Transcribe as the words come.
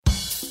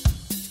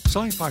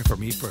Sci-Fi for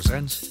Me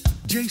presents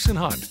Jason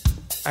Hunt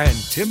and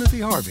Timothy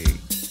Harvey.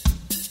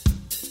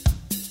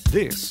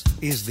 This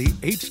is the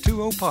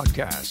H2O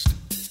Podcast.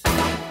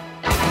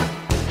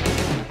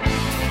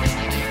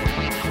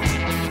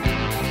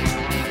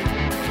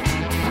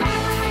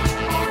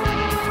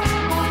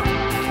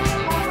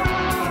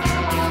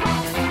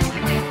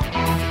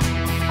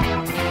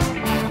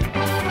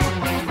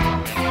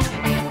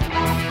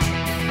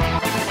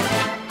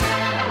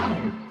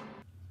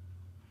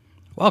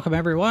 Welcome,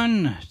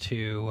 everyone,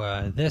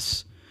 to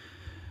this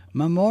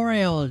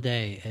Memorial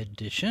Day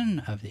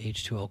edition of the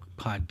H2O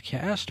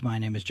Podcast. My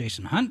name is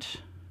Jason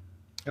Hunt.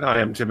 And I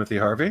am Timothy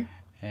Harvey.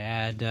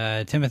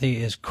 And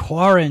Timothy is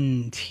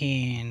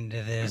quarantined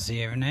this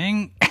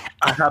evening.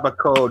 I have a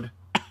code.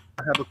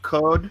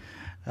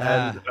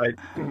 And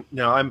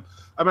I'm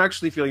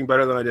actually feeling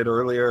better than I did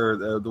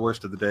earlier. The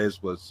worst of the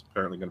days was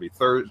apparently going to be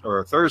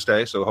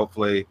Thursday, so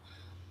hopefully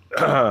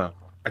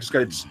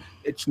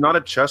it's not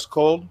a chest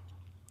cold.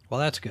 Well,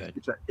 that's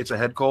good. It's a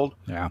head cold.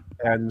 Yeah.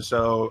 And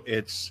so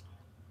it's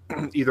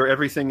either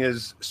everything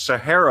is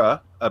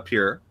Sahara up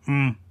here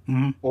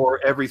or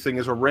everything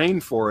is a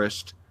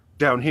rainforest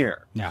down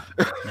here. Yeah.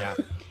 Yeah.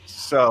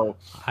 So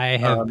I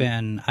have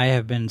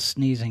been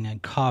sneezing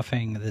and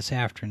coughing this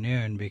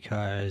afternoon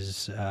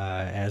because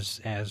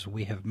as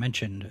we have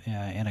mentioned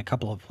in a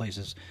couple of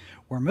places,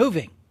 we're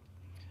moving.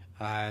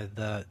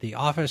 The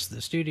office,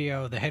 the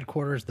studio, the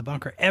headquarters, the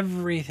bunker,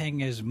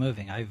 everything is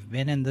moving. I've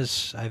been in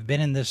this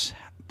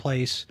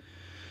place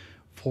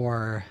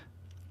for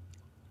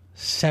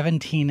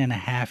 17 and a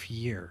half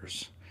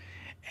years.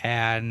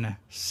 And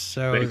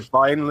so they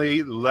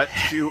finally let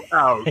you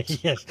out.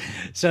 Yes.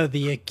 So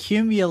the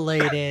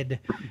accumulated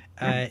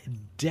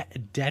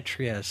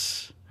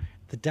detritus,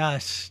 the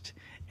dust,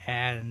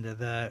 and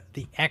the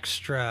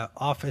extra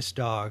office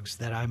dogs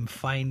that I'm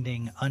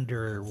finding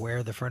under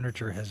where the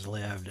furniture has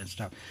lived and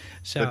stuff.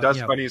 So the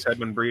dust bunnies had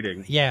been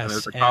breeding. Yes, and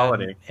there's a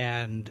colony,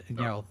 and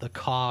the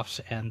coughs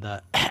and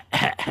the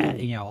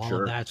all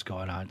Sure. of that's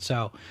going on.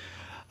 So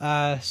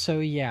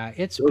yeah,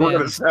 it's we're been.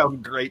 going to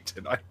sound great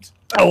tonight.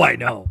 Oh, I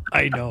know,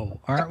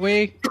 aren't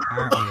we?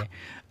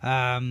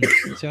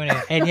 So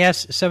anyway, and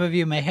yes, some of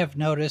you may have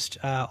noticed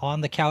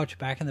on the couch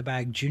back in the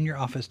bag, Junior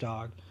Office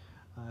Dog.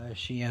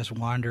 She is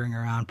wandering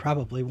around,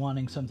 probably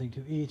wanting something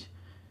to eat.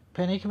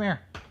 Penny, come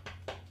here.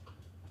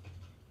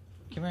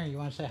 Come here. You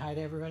want to say hi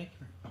to everybody?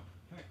 Come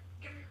here.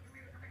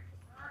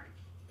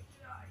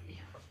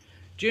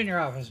 Junior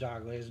Office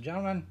Dog, ladies and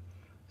gentlemen.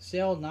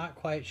 Still not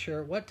quite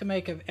sure what to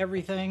make of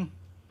everything.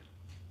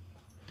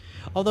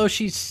 Although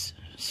she's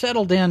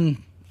settled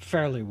in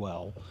fairly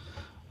well.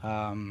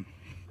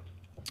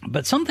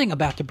 But something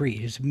about the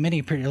breed is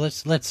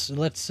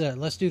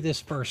let's do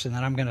this first, and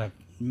then I'm going to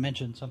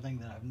mention something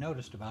that I've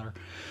noticed about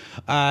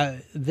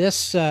her.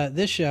 This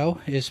show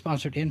is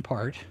sponsored in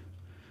part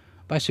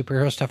by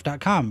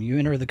superherostuff.com. You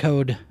enter the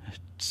code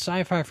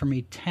Sci-Fi for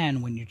Me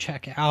 10 when you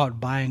check out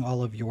buying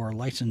all of your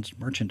licensed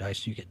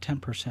merchandise. You get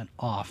 10%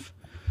 off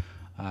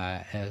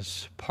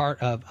as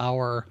part of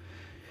our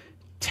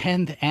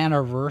 10th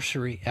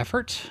anniversary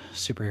effort.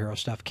 Superhero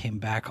Stuff came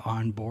back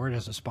on board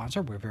as a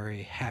sponsor. We're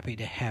very happy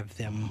to have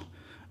them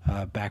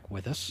back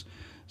with us.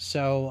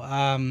 So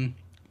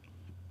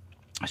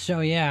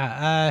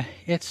yeah,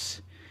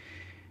 it's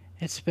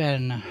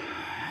been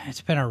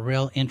a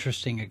real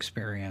interesting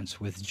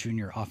experience with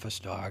Junior Office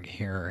Dog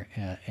here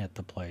at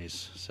the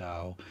place.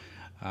 So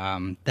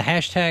the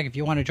hashtag, if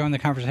you want to join the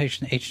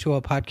conversation,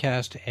 H2O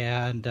Podcast,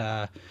 and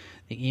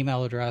the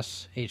email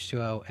address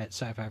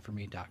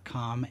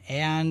h2o@scififorme.com.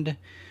 And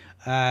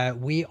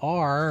we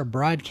are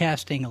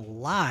broadcasting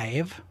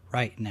live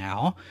right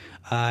now.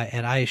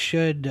 And I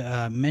should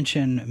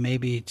mention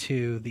maybe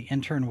to the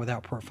intern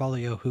without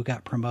portfolio who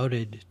got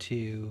promoted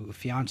to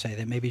fiance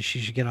that maybe she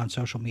should get on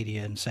social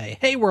media and say,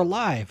 hey, we're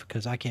live,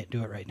 because I can't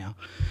do it right now.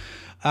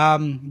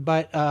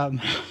 But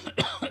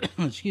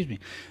excuse me,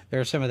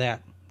 there's some of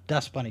that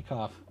dust bunny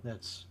cough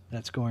that's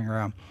going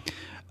around.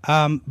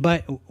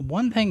 But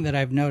one thing that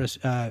I've noticed,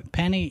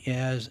 Penny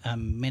is a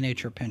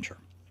miniature pinscher.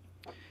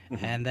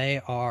 And they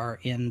are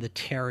in the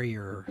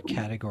terrier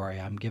category,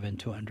 I'm given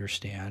to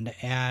understand.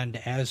 And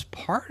as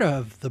part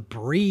of the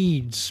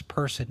breed's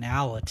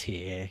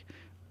personality,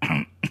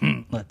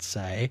 let's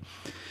say,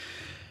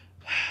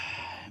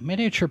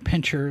 miniature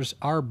pinschers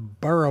are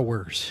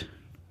burrowers.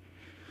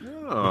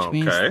 Oh, which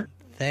means okay.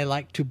 they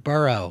like to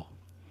burrow,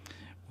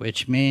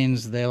 which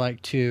means they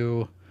like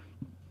to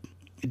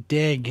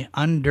dig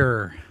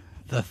under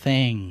the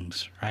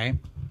things, right?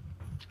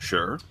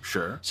 Sure.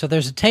 So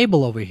there's a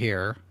table over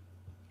here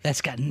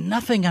that's got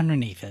nothing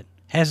underneath it,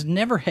 has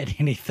never had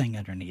anything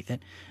underneath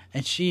it,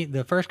 and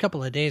the first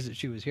couple of days that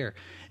she was here,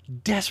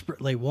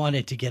 desperately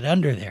wanted to get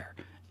under there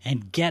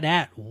and get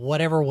at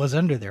whatever was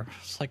under there.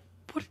 It's like,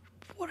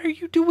 what are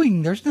you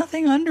doing? There's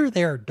nothing under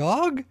there,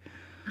 dog.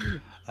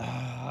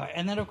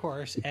 And then, of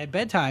course, at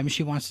bedtime,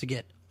 she wants to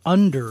get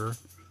under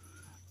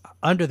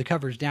the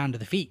covers down to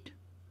the feet.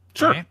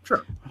 Sure, right?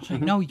 sure. I was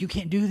like, no, you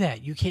can't do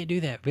that. You can't do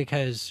that,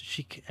 because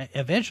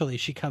eventually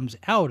she comes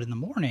out in the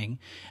morning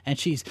and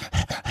she's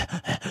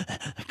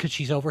because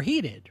she's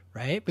overheated,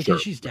 right?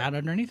 Because she's down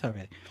underneath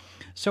everything.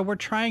 So we're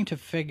trying to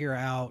figure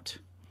out.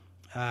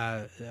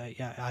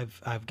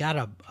 I've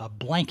got a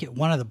blanket.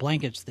 One of the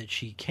blankets that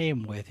she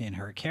came with in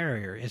her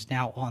carrier is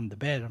now on the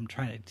bed. I'm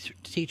trying to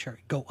teach her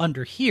go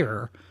under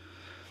here.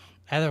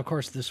 And of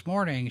course, this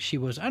morning she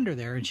was under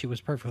there and she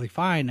was perfectly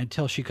fine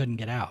until she couldn't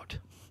get out.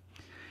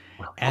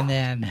 And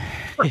then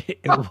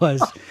it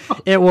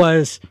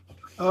was.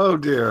 Oh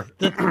dear.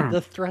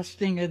 The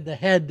thrusting of the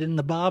head and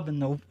the bob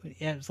and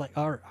it's like,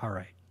 all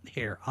right,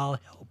 here, I'll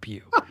help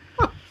you.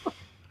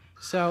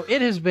 So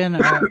it has been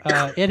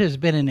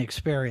an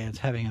experience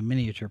having a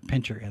miniature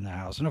pinscher in the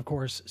house, and of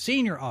course,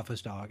 senior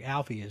office dog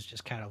Alfie is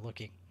just kind of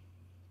looking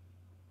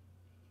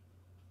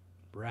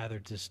rather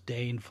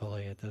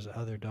disdainfully at this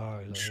other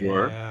dog. Like,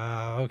 sure.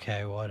 Yeah,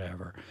 okay,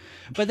 whatever.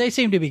 But they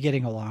seem to be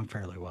getting along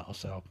fairly well,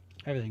 so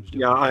everything's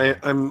doing. Yeah,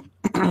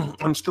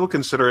 I'm still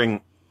considering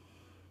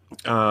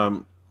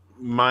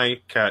my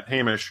cat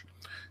Hamish,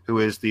 who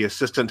is the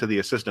assistant to the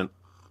assistant,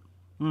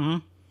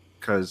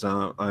 because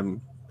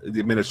I'm the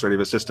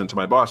administrative assistant to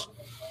my boss,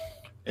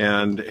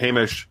 and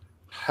Hamish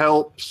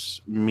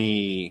helps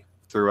me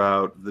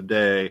throughout the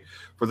day.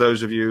 For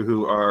those of you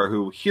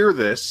who hear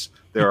this,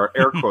 there are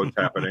air quotes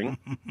happening,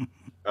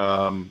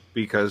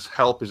 because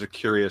help is a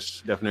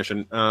curious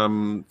definition.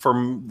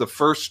 From the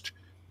first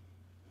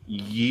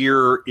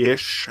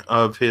year-ish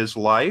of his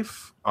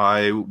life,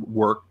 I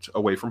worked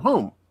away from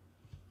home,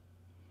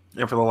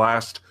 and for the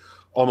last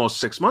almost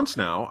 6 months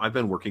now, I've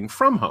been working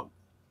from home,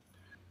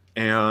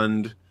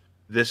 and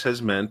this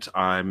has meant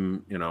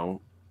I'm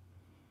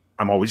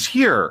always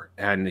here.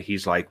 And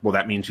he's like, well,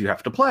 that means you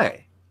have to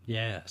play.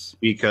 Yes.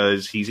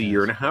 Because he's a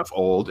year and a half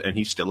old and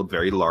he's still a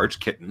very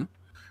large kitten.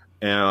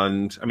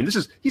 And I mean,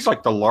 he's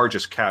like the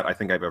largest cat I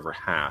think I've ever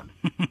had.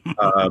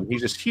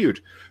 He's just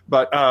huge,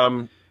 but,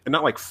 and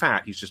not like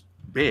fat. He's just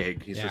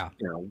big. He's just,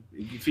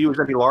 if he was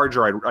any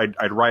larger,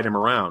 I'd ride him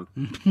around.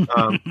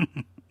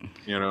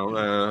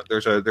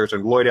 There's a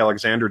Lloyd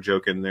Alexander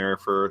joke in there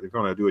for if you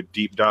want to do a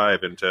deep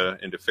dive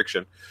into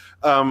fiction.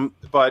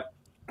 But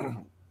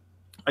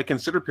I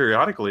consider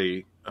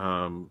periodically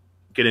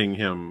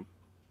getting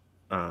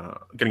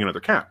another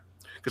cat,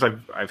 because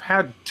I've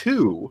had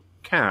 2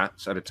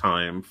 cats at a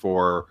time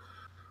for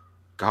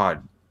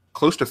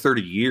close to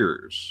 30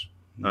 years.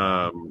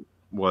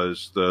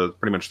 Was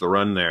pretty much the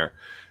run there,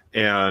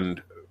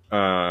 and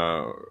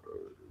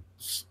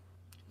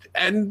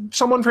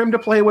someone for him to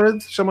play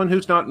with, someone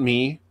who's not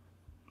me.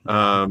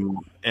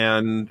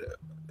 And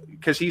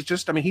because he's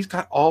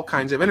got all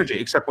kinds of energy,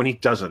 except when he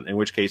doesn't, in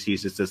which case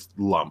he's just this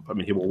lump. I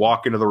mean, he will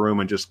walk into the room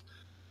and just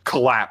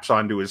collapse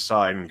onto his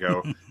side and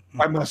go,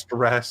 I must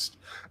rest.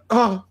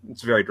 Oh,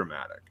 it's very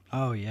dramatic.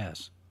 Oh,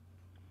 yes.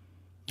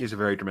 He's a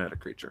very dramatic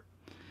creature.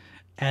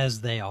 As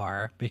they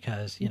are,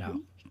 because,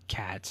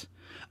 cats.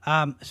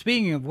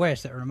 Speaking of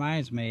which, that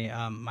reminds me,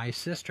 my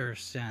sister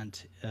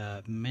sent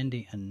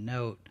Mindy a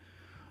note.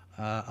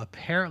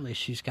 Apparently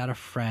she's got a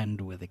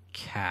friend with a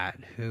cat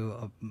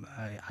who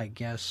I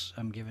guess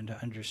I'm given to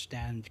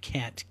understand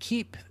can't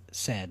keep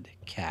said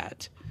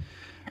cat,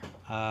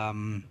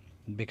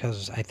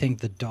 because I think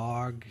the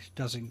dog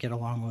doesn't get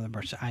along with him.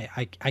 Or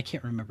I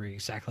can't remember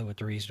exactly what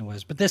the reason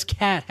was, but this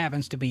cat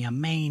happens to be a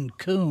Maine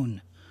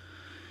Coon.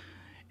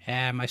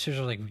 And my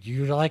sister's like,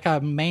 you like a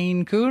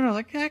Maine Coon? I was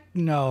like, heck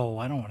no,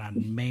 I don't want a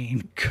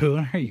Maine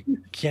Coon. Are you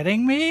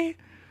kidding me?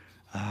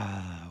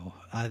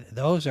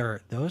 Those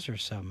are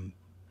some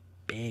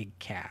big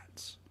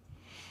cats.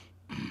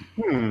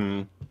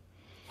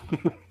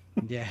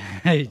 Yeah,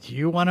 do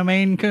you want a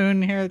Maine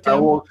Coon here,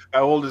 Tim?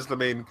 How old is the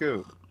Maine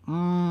Coon?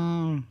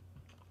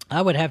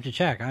 I would have to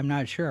check. I'm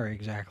not sure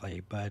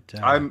exactly, but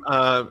I'm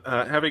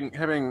having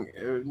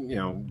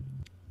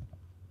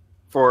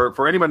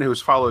for anyone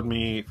who's followed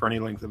me for any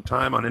length of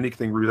time on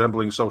anything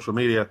resembling social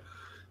media,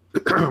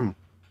 it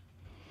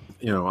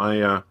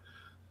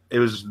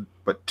was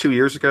 2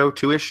 years ago,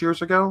 2-ish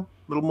years ago,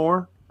 a little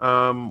more,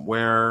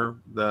 where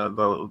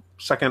the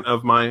second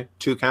of my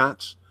 2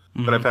 cats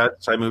that I've had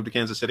since I moved to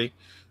Kansas City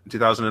in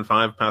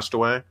 2005 passed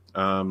away.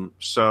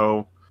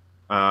 So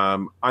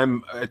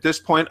I'm at this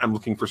point, I'm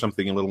looking for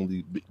something a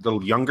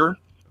little younger.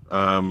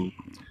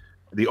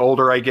 The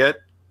older I get,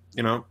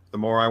 the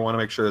more I want to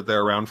make sure that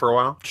they're around for a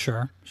while.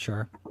 Sure.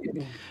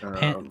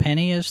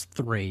 Penny is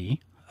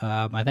 3.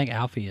 I think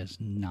Alfie is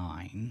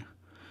 9.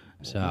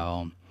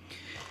 So,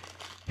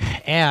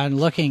 and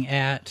looking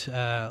at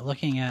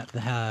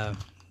the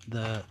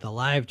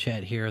live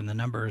chat here and the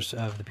numbers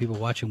of the people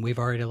watching, we've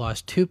already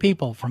lost 2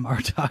 people from our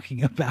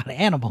talking about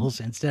animals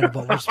instead of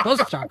what we're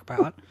supposed to talk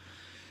about.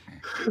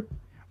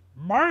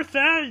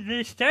 Martha,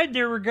 they said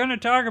they were going to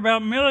talk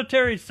about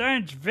military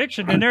science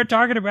fiction, and they're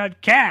talking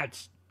about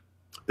cats.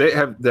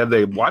 Have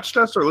they watched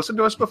us or listened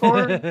to us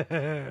before?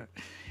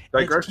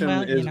 Digression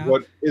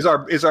is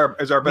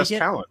our best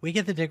talent. We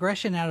get the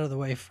digression out of the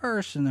way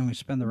first, and then we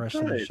spend the rest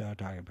of the show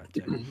talking about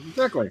it.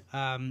 Exactly.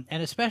 And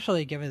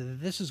especially given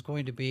that this is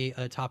going to be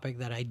a topic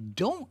that I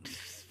don't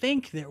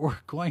think that we're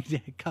going to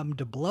come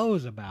to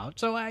blows about.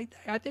 So I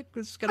think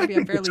this is going to be I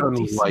a think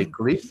fairly it's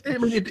unlikely. decent. I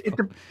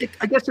mean,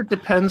 I guess it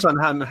depends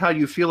on how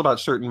you feel about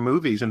certain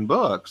movies and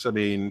books. I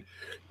mean,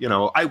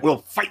 I will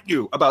fight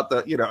you about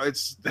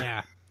it's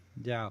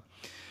yeah.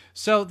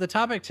 So the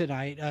topic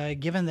tonight,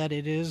 given that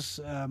it is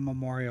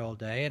Memorial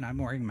Day, and I'm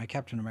wearing my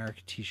Captain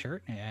America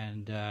T-shirt,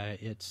 and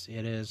it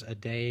is a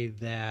day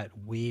that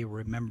we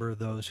remember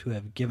those who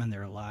have given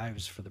their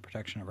lives for the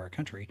protection of our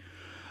country.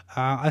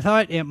 I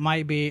thought it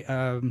might be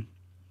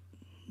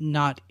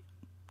not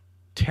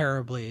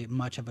terribly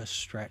much of a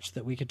stretch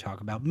that we could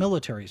talk about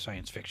military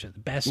science fiction, the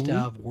best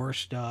of,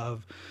 worst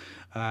of,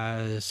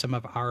 some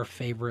of our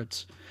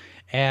favorites,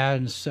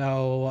 and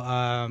so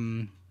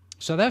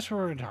that's what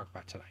we're going to talk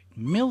about tonight.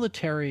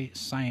 Military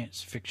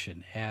science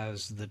fiction,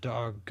 as the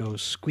dog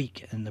goes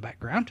squeak in the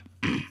background.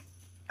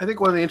 I think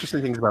one of the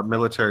interesting things about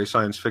military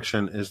science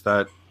fiction is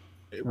that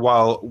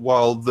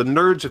while the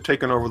nerds have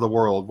taken over the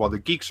world, while the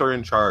geeks are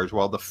in charge,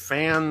 while the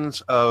fans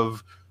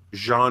of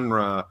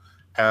genre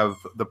have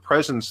the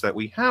presence that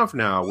we have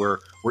now, where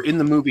we're in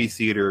the movie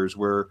theaters,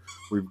 where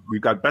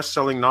we've got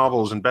best-selling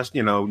novels and best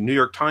New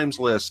York Times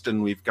list,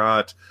 and we've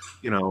got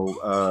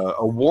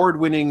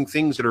award-winning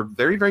things that are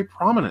very, very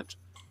prominent,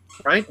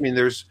 right? I mean,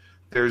 there's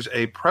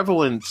a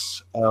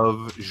prevalence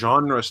of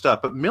genre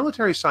stuff, but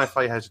military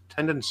sci-fi has a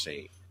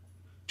tendency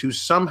to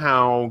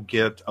somehow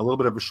get a little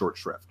bit of a short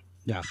shrift.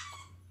 Yeah.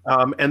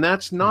 And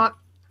that's not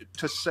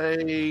to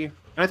say, and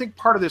I think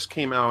part of this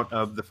came out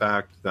of the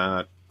fact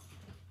that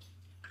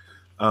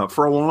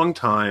for a long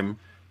time,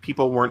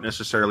 people weren't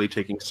necessarily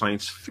taking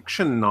science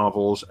fiction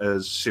novels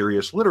as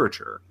serious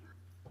literature.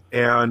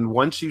 And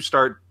once you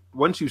start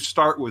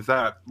with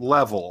that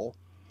level,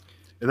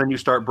 and then you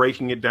start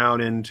breaking it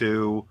down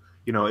into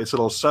its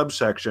little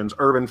subsections: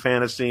 urban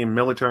fantasy,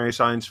 military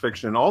science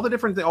fiction, all the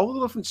different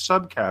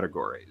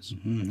subcategories.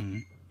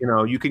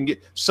 Mm-hmm. You can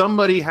get,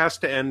 somebody has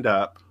to end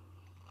up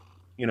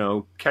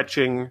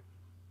catching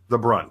the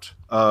brunt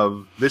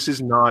of this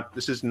is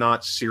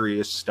not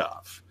serious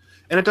stuff.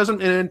 And it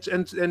doesn't,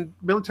 and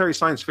military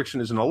science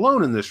fiction isn't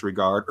alone in this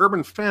regard.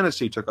 Urban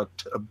fantasy took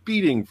a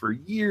beating for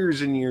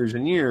years and years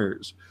and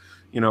years.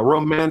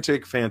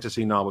 Romantic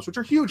fantasy novels, which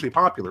are hugely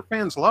popular,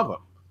 fans love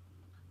them.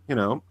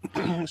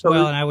 So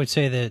well, and I would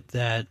say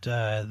that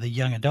the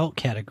young adult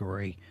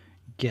category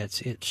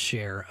gets its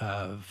share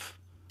of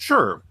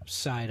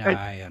side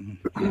eye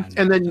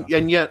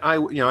and yet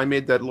I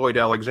made that Lloyd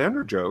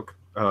Alexander joke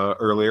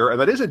earlier, and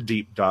that is a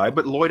deep dive.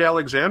 But Lloyd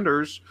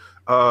Alexander's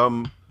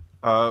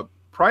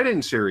Pride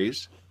In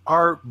series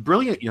are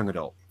brilliant young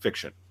adult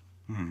fiction,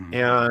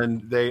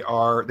 and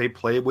they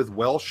play with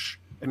Welsh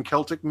and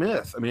Celtic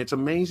myth. I mean, it's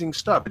amazing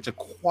stuff. It's a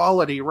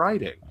quality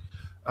writing.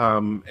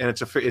 And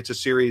it's a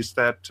series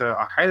that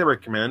I highly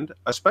recommend,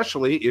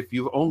 especially if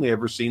you've only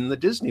ever seen the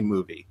Disney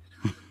movie,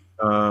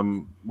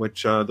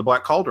 which The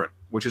Black Cauldron,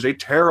 which is a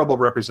terrible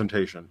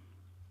representation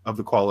of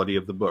the quality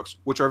of the books,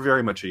 which are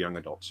very much a young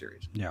adult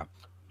series. Yeah.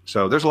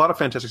 So there's a lot of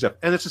fantastic stuff,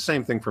 and it's the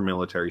same thing for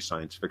military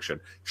science fiction.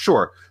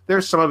 Sure,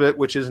 there's some of it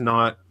which is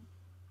not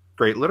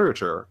great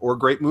literature or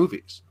great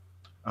movies,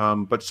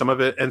 but some of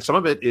it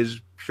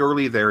is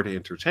purely there to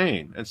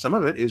entertain, and some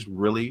of it is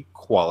really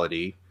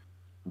quality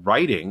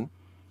writing.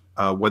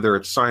 Whether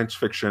it's science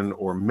fiction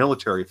or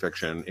military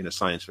fiction in a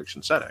science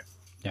fiction setting.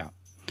 Yeah.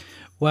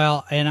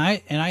 Well, and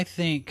I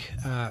think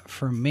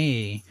for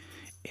me,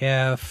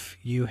 if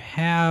you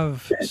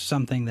have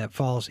something that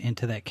falls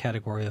into that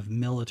category of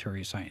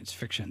military science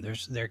fiction,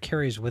 there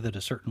carries with it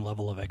a certain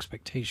level of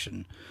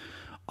expectation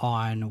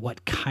on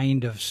what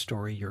kind of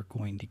story you're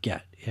going to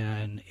get,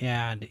 and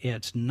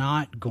it's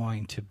not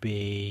going to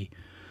be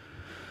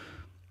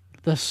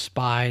the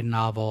spy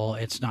novel.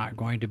 It's not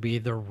going to be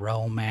the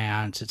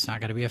romance. It's not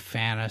going to be a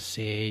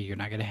fantasy. You're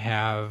not going to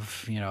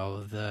have,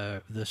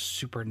 the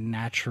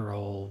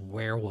supernatural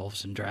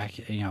werewolves and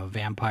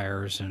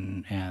vampires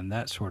and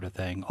that sort of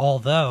thing.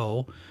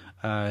 Although,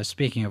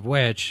 speaking of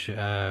which,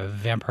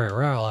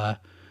 Vampirella,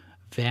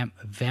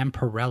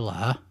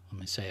 let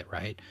me say it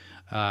right,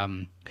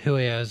 who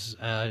is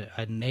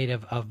a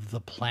native of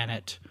the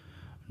planet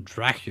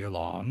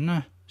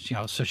Draculon.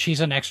 So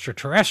she's an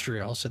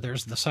extraterrestrial, so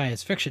there's the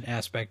science fiction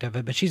aspect of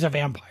it, but she's a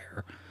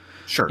vampire.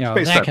 Sure.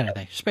 That kind of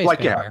thing. Space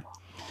vampire.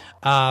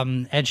 Yeah.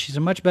 And she's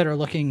a much better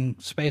looking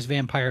space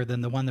vampire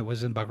than the one that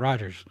was in Buck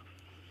Rogers.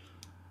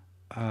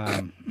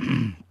 Talk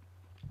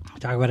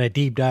about a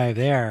deep dive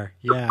there.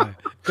 Yeah.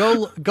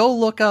 Go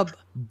look up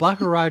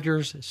Buck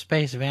Rogers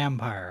Space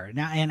Vampire.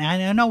 Now, and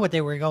I know what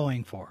they were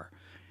going for.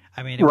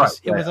 I mean, it was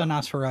a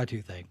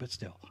Nosferatu thing, but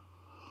still.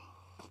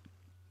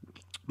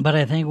 But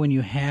I think when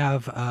you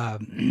have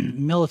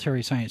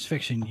military science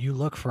fiction, you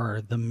look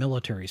for the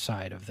military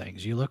side of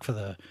things. You look for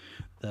the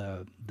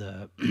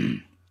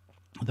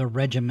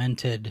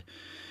regimented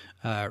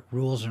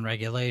rules and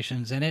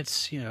regulations, and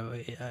it's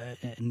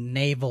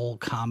naval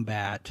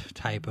combat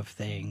type of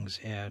things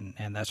and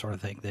that sort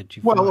of thing that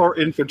you or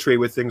infantry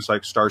with things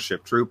like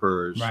Starship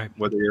Troopers, right.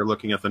 Whether you're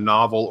looking at the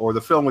novel or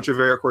the film, which are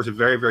very, of course,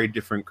 very, very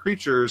different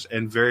creatures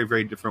and very,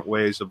 very different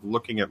ways of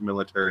looking at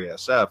military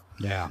SF.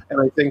 Yeah,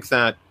 and I think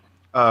that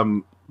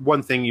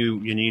one thing you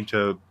need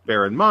to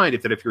bear in mind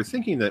is that if you're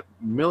thinking that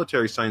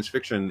military science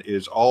fiction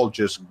is all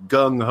just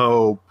gung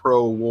ho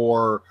pro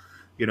war,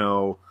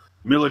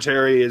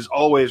 military is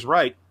always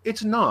right.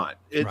 It's not.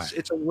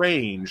 It's a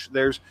range.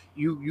 There's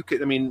you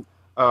could. I mean,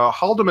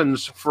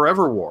 Haldeman's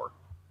Forever War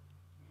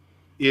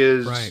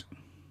is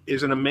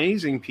an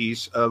amazing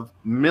piece of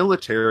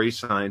military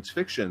science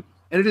fiction,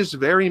 and it is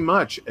very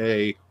much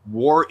a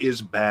war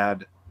is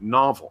bad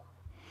novel,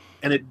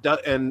 and it does.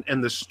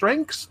 And the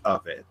strengths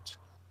of it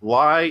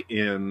lie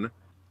in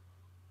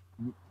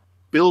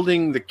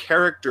building the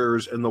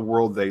characters and the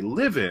world they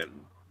live in,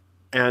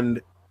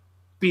 and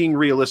being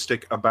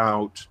realistic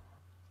about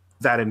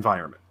that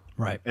environment.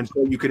 Right. And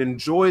so you can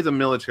enjoy the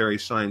military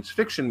science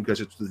fiction because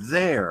it's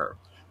there,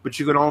 but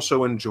you can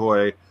also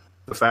enjoy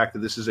the fact that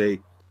this is a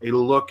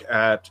look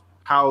at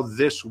how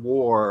this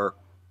war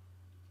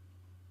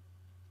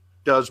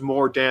does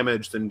more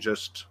damage than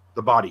just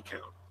the body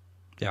count.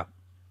 Yeah.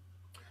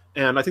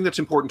 And I think that's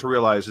important to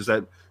realize is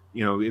that,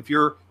 if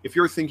you're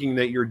thinking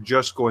that you're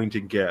just going to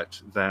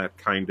get that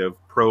kind of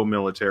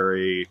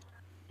pro-military,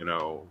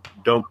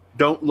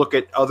 don't look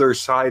at other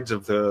sides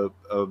of the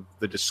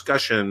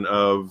discussion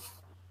of,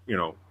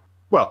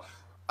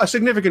 a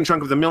significant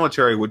chunk of the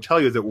military would tell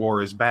you that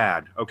war is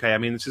bad. Okay, I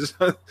mean, this is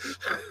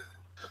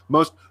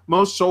most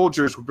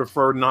soldiers would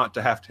prefer not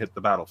to have to hit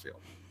the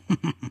battlefild.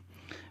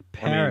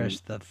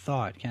 Perish the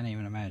thought. Can't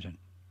even imagine.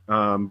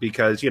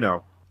 Because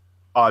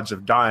odds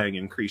of dying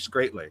increase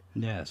greatly.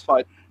 Yes,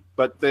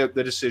 but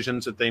the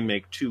decisions that they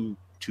make to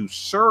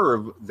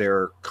serve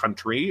their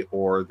country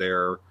or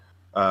their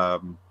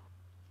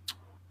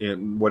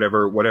in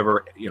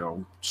whatever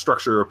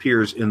structure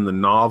appears in the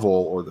novel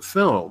or the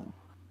film,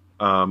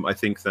 I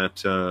think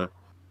that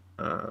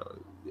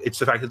it's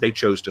the fact that they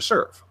chose to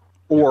serve,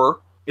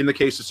 or in the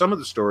case of some of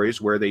the stories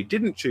where they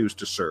didn't choose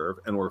to serve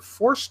and were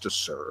forced to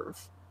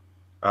serve.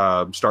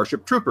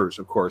 Starship Troopers,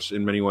 of course,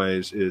 in many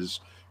ways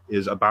is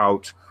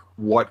about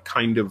what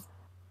kind of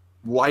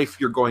life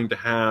you're going to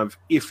have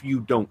if you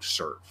don't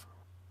serve.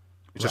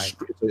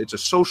 It's a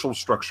social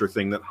structure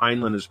thing that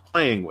Heinlein is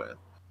playing with,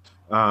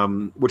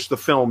 which the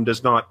film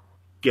does not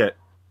get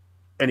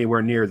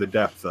anywhere near the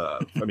depth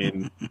of. I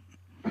mean,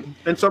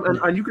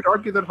 and you could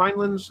argue that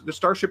Heinlein's The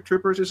Starship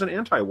Troopers is an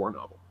anti-war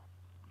novel.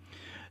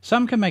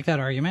 Some can make that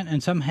argument,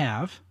 and some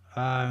have.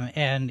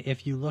 And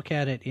if you look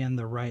at it in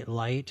the right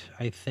light,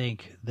 I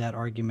think that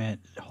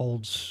argument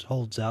holds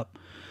up.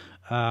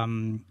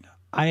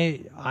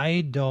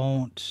 I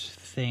don't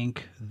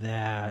think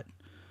that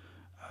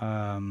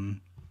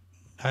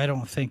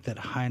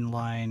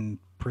Heinlein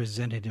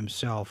presented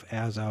himself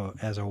as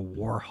a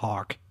war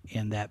hawk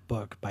in that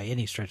book by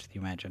any stretch of the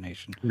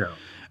imagination. No,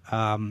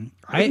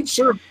 he'd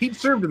served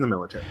in the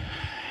military.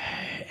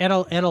 And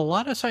a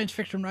lot of science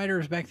fiction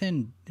writers back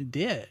then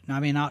did. I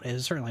mean,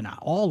 certainly not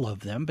all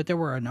of them, but there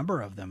were a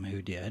number of them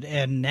who did.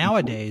 And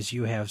nowadays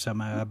you have some,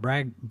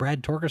 Brad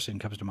Torkelson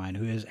comes to mind,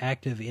 who is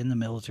active in the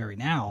military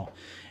now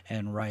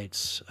and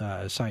writes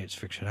science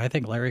fiction. I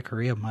think Larry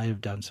Correia might have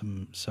done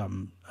spent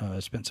some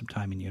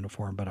time in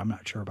uniform, but I'm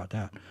not sure about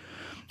that.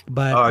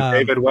 But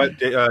David,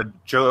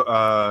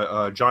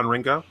 John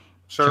Ringo?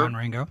 Sir? John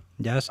Ringo,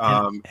 yes.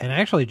 And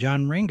actually,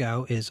 John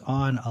Ringo is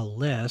on a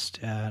list,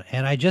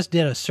 and I just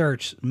did a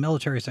search,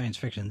 military science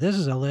fiction. This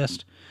is a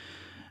list,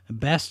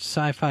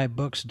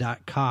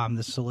 bestscifibooks.com.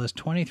 This is a list,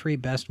 23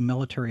 best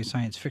military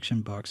science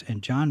fiction books,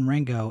 and John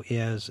Ringo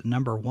is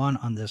number 1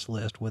 on this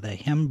list with A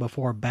Hymn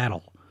Before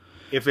Battle.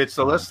 If it's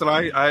the list that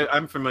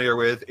I'm familiar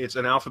with, it's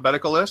an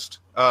alphabetical list,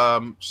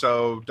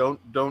 so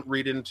don't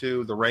read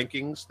into the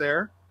rankings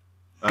there.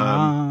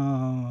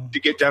 To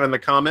get down in the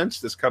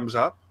comments, this comes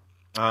up.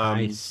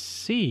 I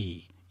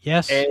see.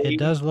 Yes, it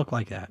does look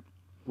like that.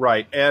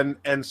 Right,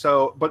 and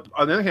so, but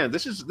on the other hand,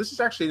 this is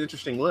actually an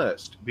interesting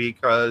list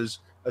because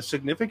a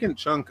significant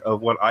chunk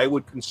of what I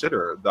would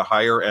consider the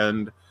higher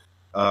end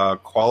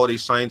quality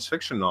science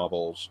fiction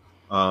novels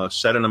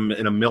set in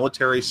a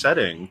military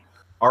setting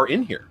are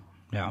in here.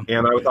 Yeah,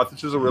 and I thought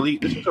this is a really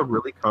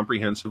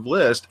comprehensive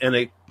list, and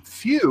a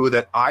few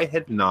that I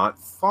had not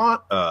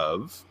thought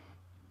of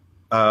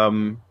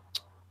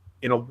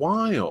in a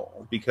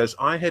while, because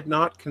I had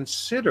not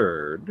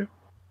considered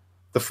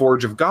The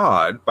Forge of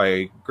God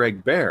by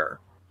Greg Bear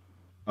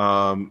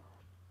when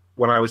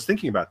I was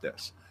thinking about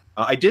this.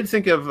 I did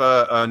think of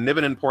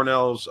Niven and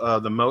Pornell's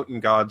The Mote in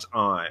God's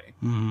Eye,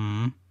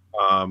 and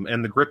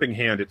The Gripping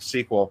Hand, its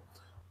sequel,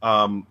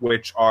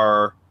 which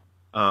are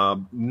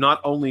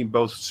not only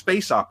both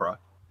space opera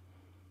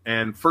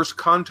and first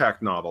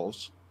contact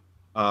novels,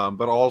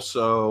 but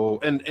also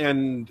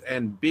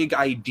and big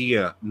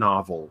idea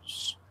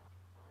novels,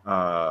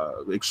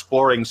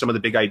 exploring some of the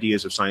big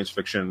ideas of science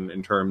fiction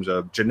in terms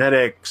of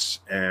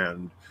genetics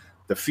and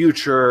the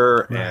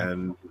future Right.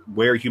 and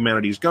where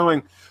humanity's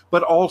going,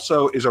 but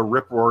also is a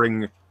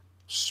rip-roaring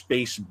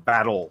space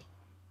battle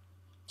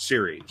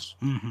series.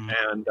 Mm-hmm.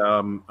 And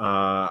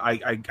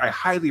I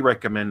highly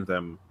recommend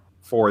them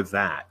for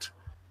that.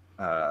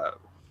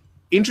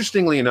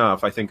 Interestingly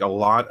enough, I think a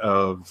lot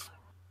of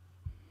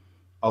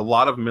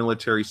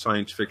military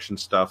science fiction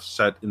stuff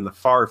set in the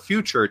far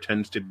future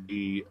tends to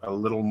be a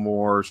little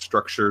more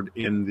structured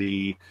in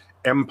the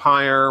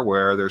empire,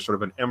 where there's sort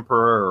of an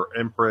emperor or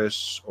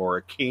empress or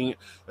a king,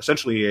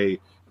 essentially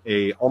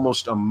a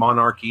almost a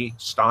monarchy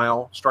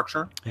style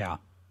structure, Yeah.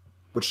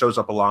 which shows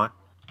up a lot.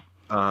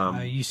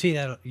 You see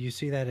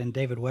that in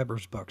David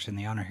Weber's books in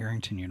the Honor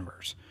Harrington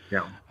universe,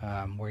 Yeah.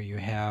 where you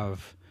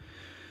have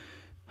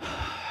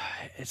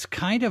it's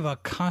kind of a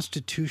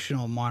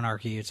constitutional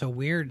monarchy. It's a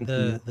weird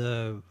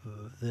the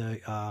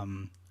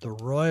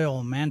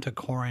Royal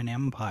Manticoran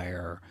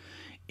Empire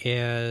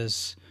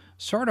is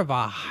sort of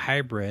a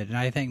hybrid, and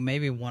I think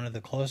maybe one of the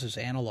closest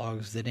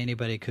analogs that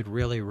anybody could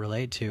really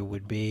relate to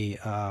would be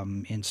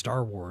in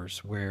Star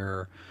Wars,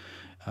 where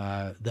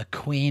the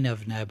Queen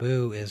of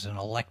Naboo is an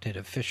elected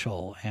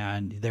official,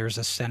 and there's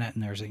a Senate,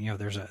 and there's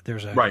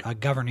a Right. a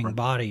governing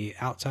body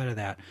outside of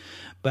that.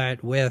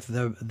 But with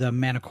the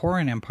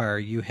Manicoran Empire,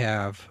 you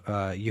have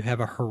a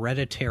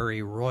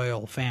hereditary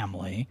royal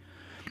family,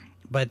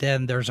 but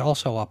then there's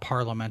also a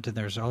parliament, and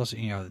there's also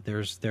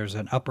there's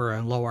an upper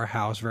and lower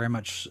house, very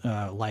much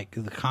like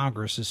the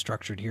Congress is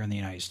structured here in the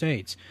United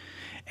States.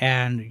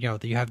 And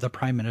you have the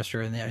prime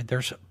minister, and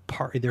there's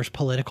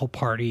political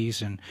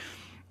parties, and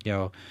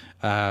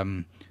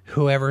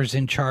whoever's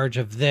in charge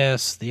of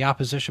this, the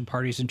opposition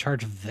party's in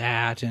charge of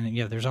that, and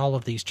there's all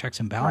of these checks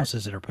and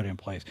balances that are put in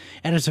place,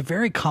 and it's a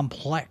very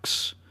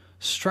complex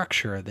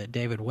structure that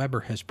David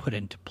Weber has put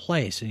into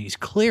place, and he's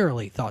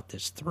clearly thought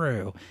this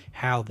through,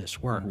 how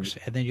this works.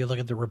 And then you look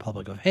at the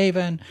Republic of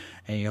Haven,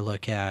 and you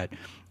look at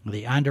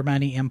the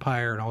Andermani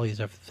Empire, and all these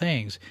other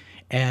things,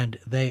 and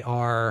they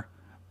are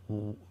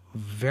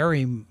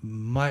very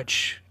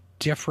much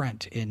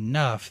different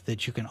enough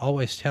that you can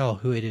always tell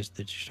who it is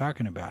that you're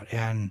talking about.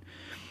 And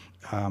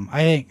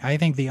I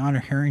think the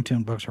Honor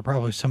Harrington books are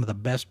probably some of the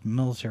best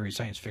military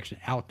science fiction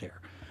out there.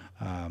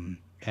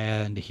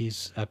 And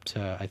he's up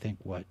to, I think,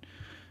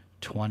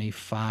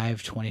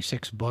 25,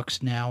 26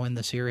 books now in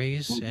the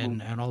series,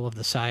 and all of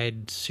the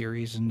side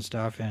series and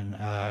stuff.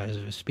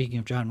 And speaking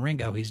of John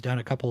Ringo, he's done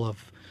a couple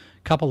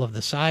of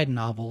the side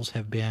novels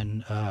have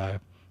been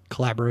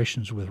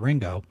collaborations with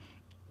Ringo.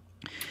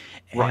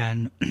 Right.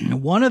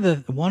 And one of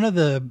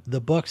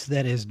the books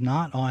that is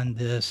not on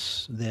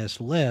this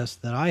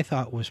list that I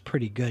thought was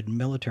pretty good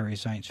military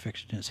science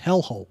fiction is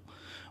Hellhole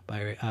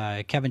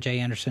by Kevin J.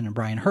 Anderson and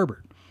Brian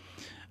Herbert.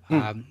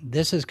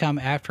 This has come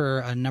after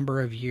a number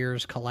of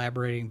years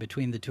collaborating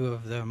between the two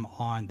of them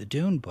on the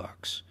Dune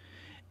books,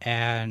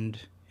 and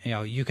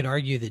you could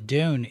argue that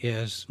Dune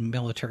is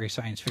military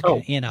science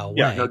fiction in a way.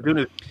 Yeah, no, Dune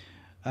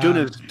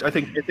is. I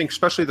think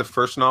especially the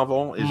first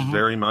novel is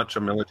very much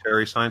a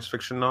military science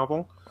fiction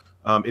novel.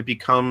 It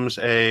becomes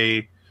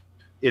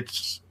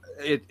it's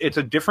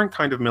a different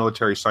kind of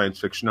military science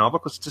fiction novel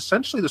because it's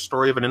essentially the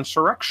story of an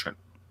insurrection.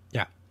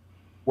 Yeah,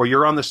 where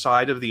you're on the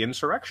side of the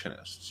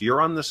insurrectionists.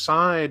 You're on the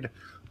side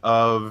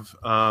of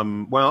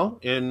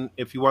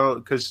if you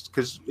want,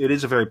 because it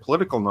is a very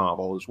political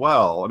novel as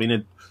well. I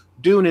mean,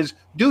 Dune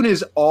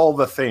is all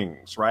the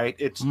things, right?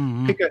 It's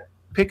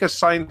pick a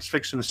science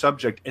fiction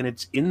subject and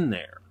it's in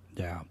there.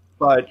 Yeah.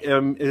 But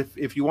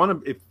if you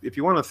want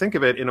to think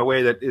of it in a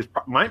way that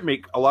might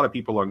make a lot of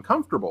people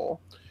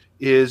uncomfortable,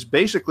 is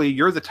basically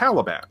you're the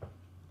Taliban.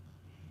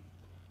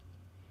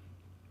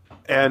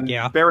 And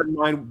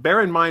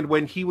bear in mind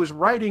when he was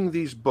writing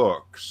these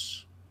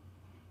books,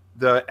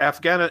 the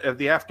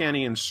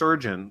Afghani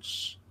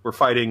insurgents were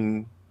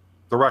fighting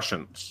the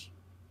Russians.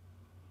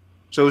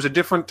 So it was a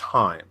different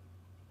time.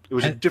 It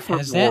was a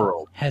different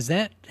world. Has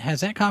that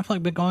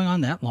conflict been going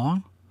on that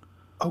long?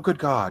 Oh, good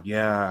God!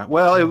 Yeah.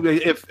 Well, it may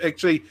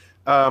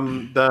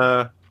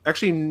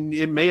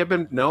have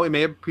been it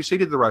may have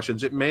preceded the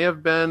Russians. It may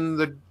have been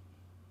the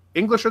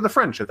English or the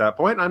French at that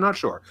point. I'm not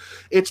sure.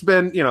 It's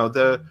been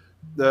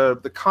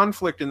the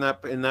conflict in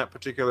that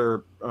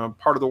particular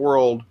part of the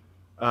world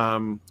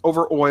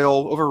over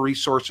oil, over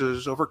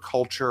resources, over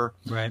culture.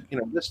 Right.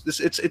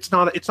 It's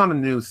not a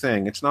new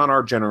thing. It's not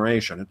our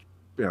generation.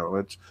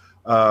 It's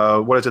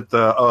what is it,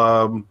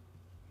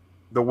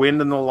 the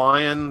Wind and the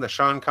Lion, the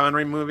Sean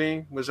Connery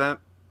movie? Was that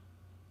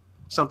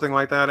something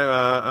like that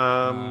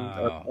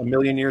a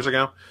million years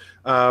ago?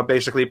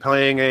 Basically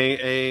playing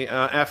a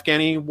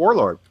Afghani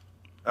warlord,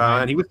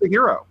 and he was the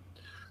hero.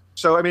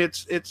 So I mean,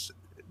 it's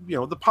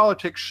the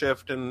politics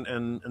shift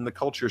and the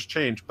cultures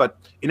change. But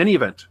in any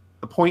event,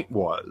 the point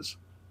was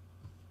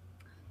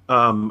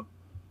the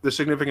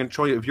significant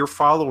choice. If you're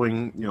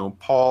following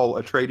Paul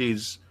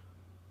Atreides'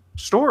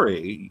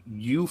 story,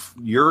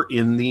 you're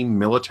in the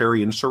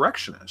military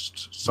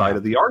insurrectionist side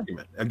of the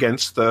argument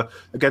against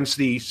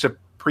the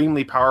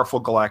supremely powerful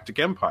galactic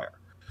empire.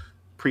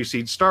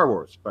 Precedes Star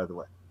Wars, by the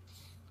way.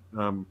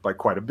 by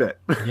quite a bit.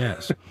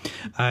 Yes.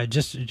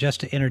 Just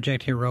to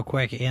interject here real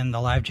quick in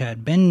the live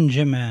chat,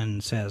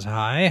 Benjamin says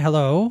hi.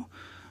 Hello.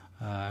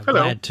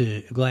 Hello.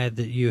 Glad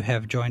that you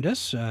have joined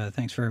us.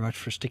 Thanks very much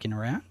for sticking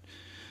around.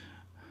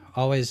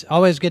 Always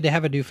good to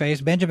have a new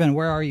face. Benjamin,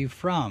 where are you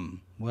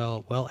from?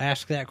 We'll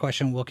ask that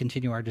question. We'll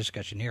continue our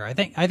discussion here. I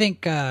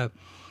think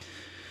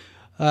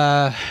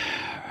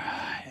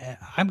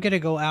I'm going to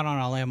go out on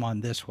a limb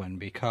on this one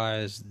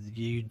because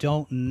you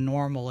don't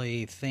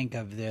normally think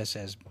of this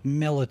as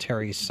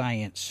military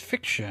science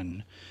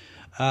fiction.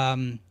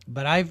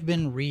 But I've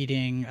been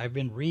rereading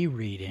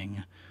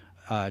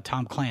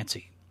Tom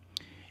Clancy.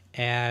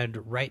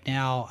 And right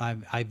now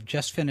I've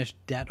just finished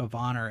Debt of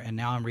Honor, and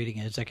now I'm reading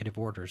Executive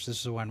Orders. This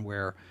is the one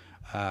where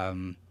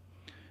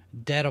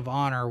Debt of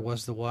Honor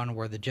was the one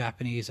where the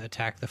Japanese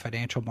attack the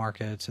financial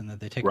markets and that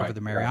they take over the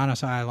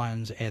Marianas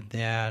Islands, and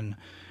then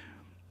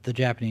the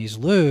Japanese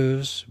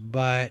lose,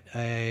 but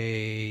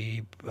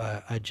a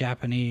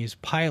Japanese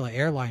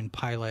airline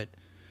pilot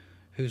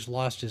who's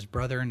lost his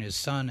brother and his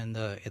son in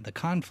the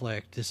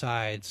conflict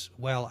decides,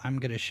 well, I'm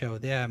going to show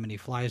them, and he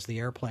flies the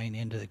airplane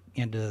into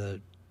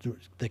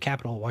the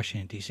capital of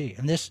Washington D.C.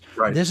 And this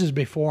is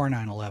before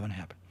 9/11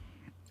 happened.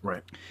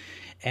 Right.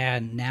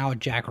 And now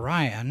Jack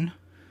Ryan,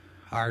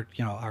 our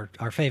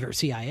favorite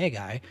CIA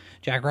guy,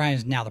 Jack Ryan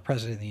is now the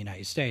president of the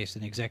United States,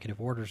 and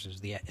Executive Orders is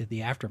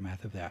the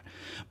aftermath of that.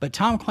 But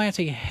Tom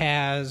Clancy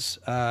has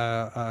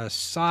a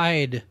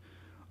side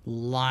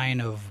line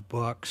of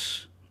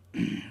books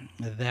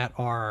that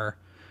are,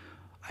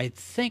 I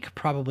think,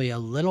 probably a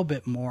little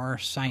bit more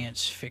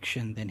science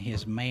fiction than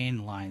his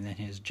main line, than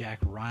his Jack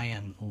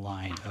Ryan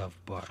line of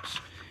books.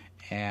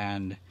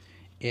 And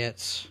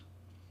it's,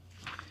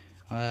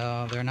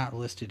 well, they're not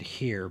listed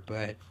here,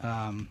 but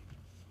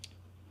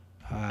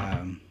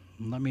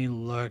let me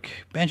look.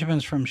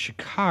 Benjamin's from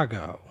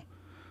Chicago,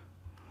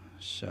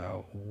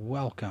 so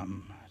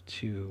welcome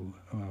to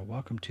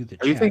the chat.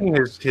 Are you thinking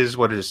his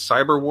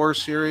Cyber War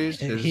series?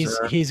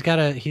 He's got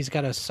a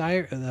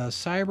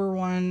cyber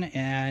one,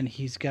 and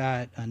he's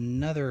got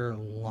another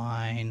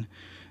line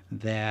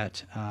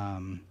that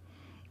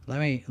let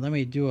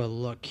me do a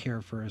look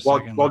here for a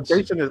second. While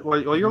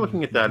you're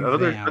looking at that,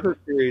 other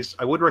series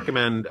I would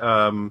recommend.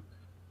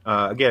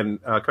 Again,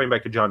 coming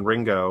back to John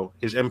Ringo,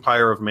 his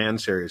Empire of Man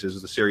series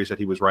is the series that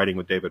he was writing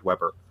with David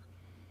Weber.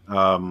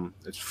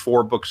 It's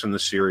 4 books in the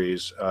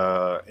series,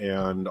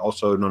 and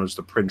also known as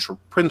the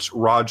Prince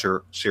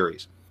Roger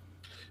series.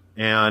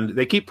 And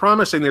they keep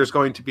promising there's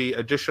going to be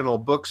additional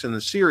books in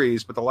the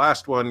series, but the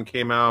last one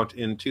came out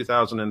in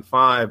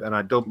 2005, and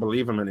I don't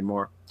believe them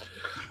anymore.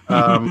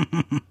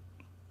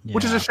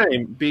 Which is a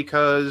shame,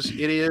 because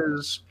it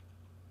is,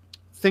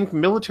 think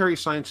military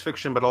science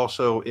fiction, but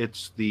also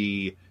it's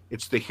the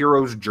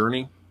hero's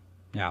journey.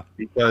 Yeah.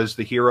 Because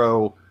the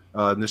hero,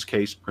 in this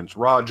case, Prince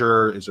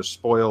Roger, is a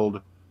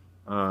spoiled,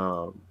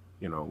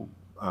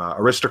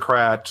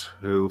 aristocrat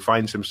who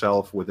finds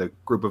himself with a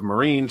group of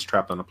Marines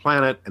trapped on a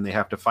planet, and they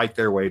have to fight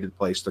their way to the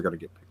place they're going to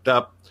get picked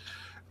up.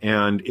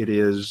 And it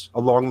is,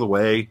 along the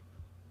way,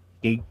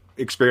 he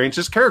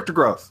experiences character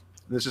growth.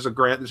 This is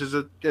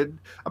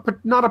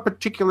not a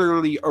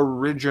particularly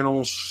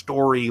original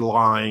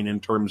storyline in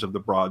terms of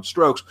the broad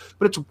strokes,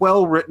 but it's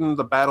well written.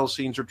 The battle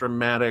scenes are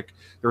dramatic.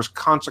 There's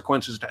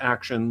consequences to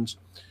actions.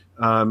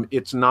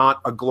 It's not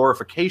a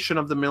glorification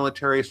of the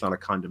military. It's not a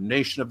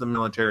condemnation of the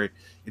military.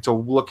 It's a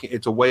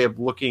way of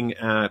looking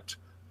at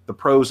the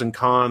pros and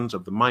cons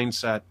of the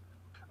mindset,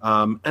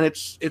 and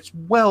it's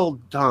well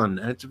done,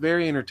 and it's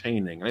very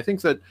entertaining. I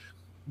think that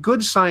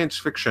good science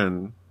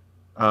fiction,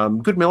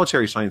 good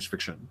military science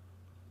fiction,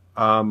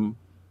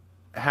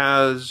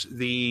 has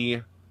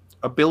the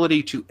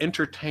ability to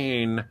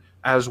entertain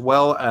as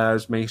well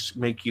as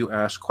make you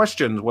ask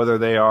questions, whether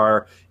they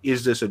are,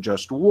 is this a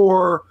just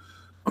war?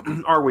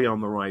 Are we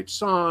on the right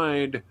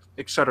side?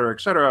 Et cetera,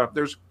 et cetera.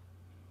 There's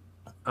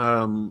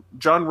John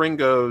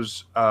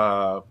Ringo's,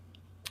 for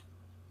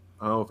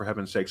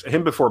heaven's sakes, A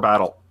Hymn Before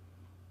Battle.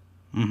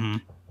 Mm-hmm.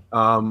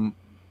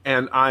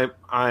 And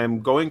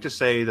I'm going to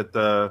say that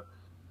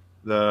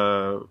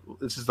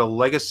this is the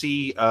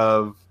legacy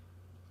of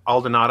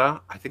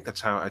Aldenata. I think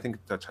that's how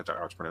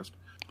it's pronounced.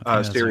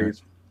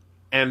 Series. Right.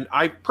 And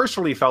I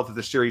personally felt that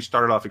the series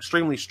started off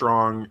extremely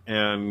strong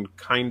and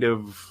kind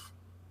of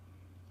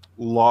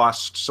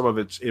lost some of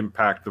its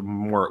impact the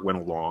more it went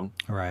along.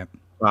 Right.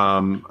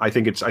 I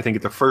think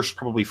the first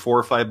probably 4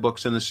 or 5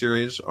 books in the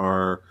series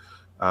are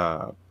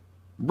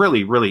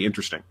really, really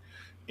interesting,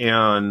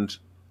 and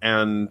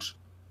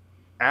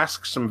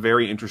ask some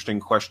very interesting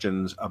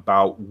questions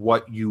about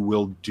what you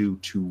will do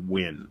to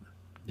win.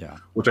 Yeah.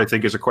 Which I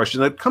think is a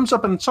question that comes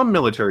up in some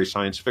military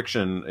science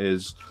fiction.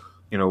 Is,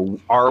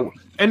 our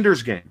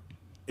Ender's Game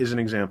is an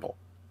example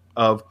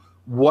of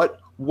what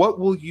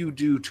will you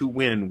do to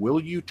win? Will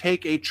you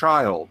take a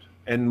child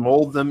and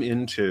mold them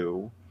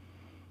into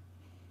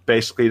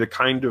basically the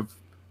kind of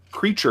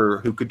creature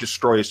who could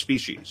destroy a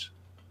species?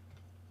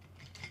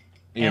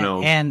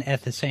 And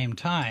at the same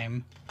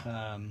time,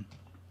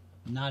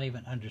 not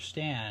even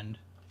understand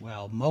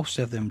Well, most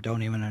of them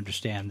don't even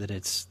understand that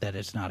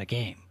it's not a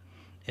game.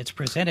 It's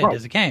presented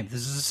as a game.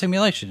 This is a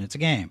simulation. It's a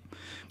game.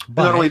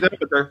 But not only that,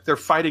 but they're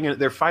fighting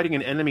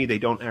an enemy they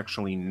don't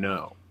actually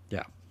know.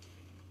 Yeah.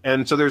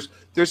 And so there's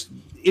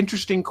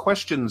interesting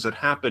questions that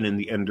happen in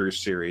the Enders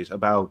series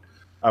about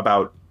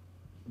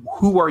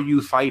who are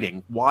you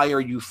fighting, why are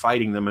you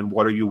fighting them, and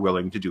what are you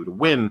willing to do to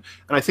win.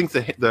 And I think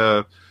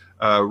the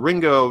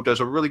Ringo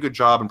does a really good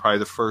job in probably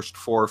the first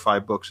 4 or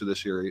 5 books of the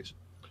series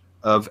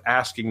of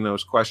asking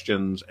those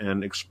questions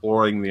and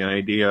exploring the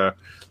idea.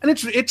 And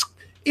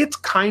it's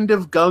kind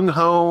of gung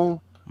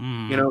ho,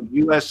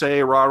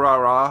 USA rah rah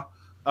rah.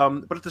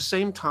 But at the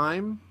same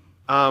time,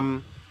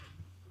 the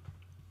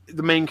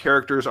main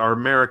characters are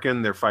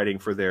American. They're fighting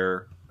for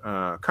their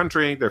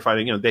country. They're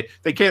fighting.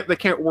 They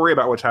can't worry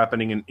about what's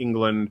happening in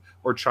England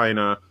or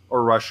China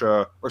or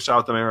Russia or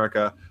South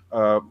America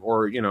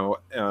or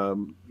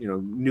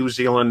New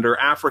Zealand or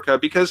Africa,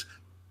 because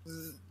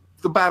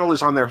the battle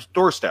is on their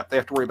doorstep. They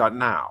have to worry about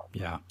now.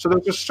 Yeah. So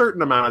there's a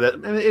certain amount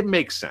of that, and it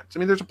makes sense. I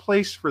mean, there's a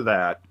place for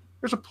that.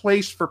 There's a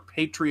place for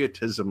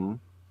patriotism,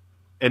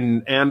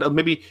 and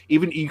maybe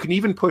even you can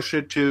even push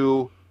it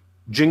to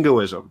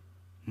jingoism,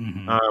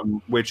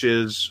 which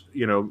is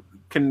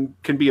can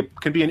be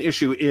an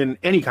issue in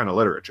any kind of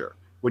literature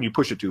when you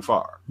push it too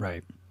far.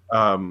 Right.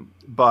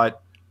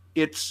 But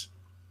it's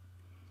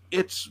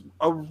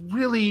a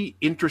really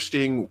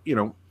interesting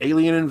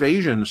alien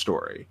invasion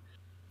story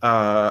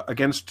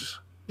against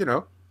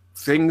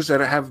things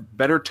that have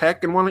better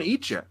tech and want to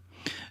eat you.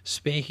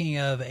 Speaking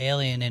of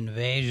alien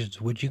invasions,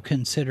 would you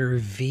consider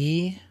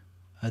V,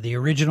 the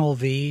original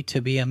V,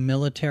 to be a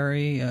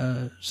military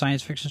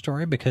science fiction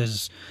story?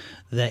 Because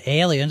the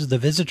aliens, the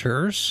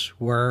visitors,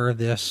 were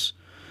this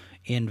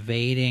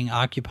invading,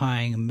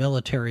 occupying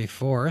military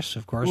force,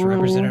 of course,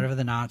 representative of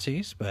the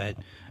Nazis. But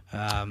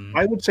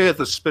I would say that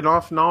the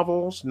spin-off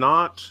novels,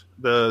 not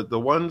the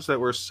ones that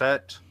were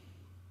set.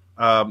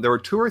 There were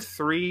 2 or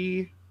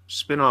 3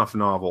 spin-off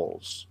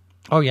novels.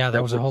 Oh yeah,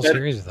 there was a whole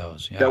series of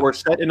those. Yeah. That were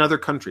set in other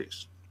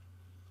countries.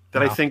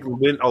 That I think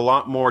went a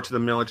lot more to the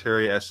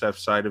military SF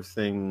side of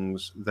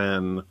things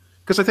than,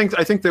 because I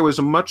think there was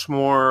a much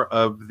more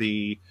of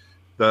the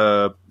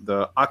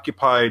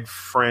occupied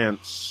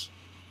France,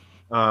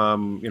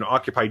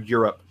 occupied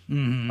Europe,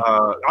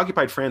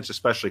 occupied France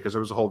especially, because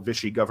there was a whole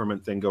Vichy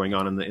government thing going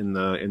on in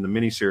the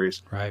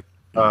miniseries. Right.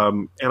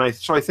 And I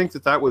think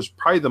that was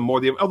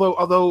probably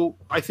although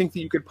I think that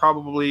you could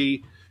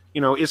probably,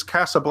 is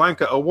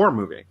Casablanca a war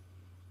movie?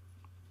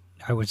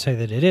 I would say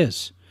that it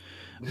is,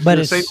 but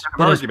it's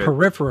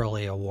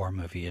peripherally a war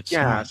movie. It's so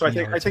I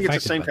think it's the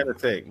same kind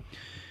of thing.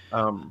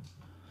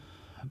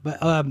 But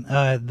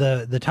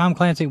the Tom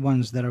Clancy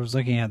ones that I was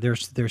looking at,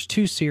 there's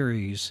 2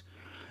 series,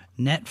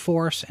 Net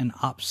Force and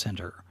Op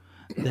Center,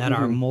 that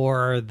are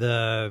more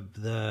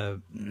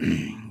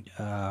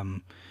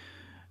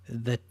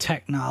the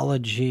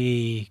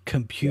technology,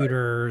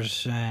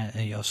 computers,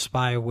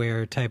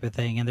 spyware type of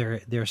thing, and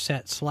they're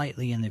set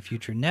slightly in the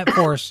future. Net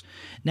Force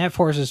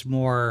is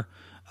more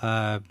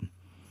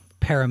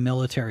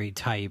paramilitary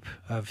type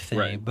of thing,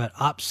 right. But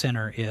Op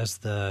Center is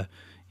the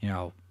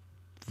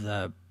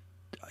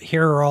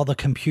here are all the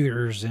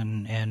computers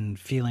and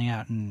feeling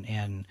out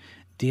and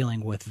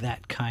dealing with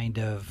that kind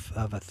of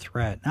a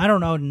threat. I don't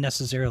know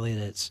necessarily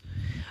that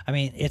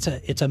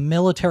it's a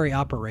military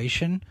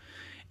operation.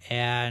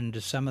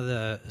 And some of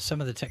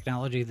the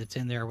technology that's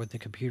in there with the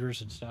computers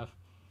and stuff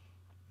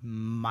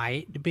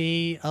might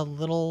be a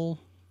little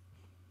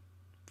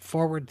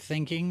forward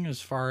thinking as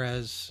far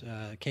as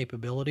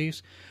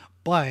capabilities,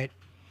 but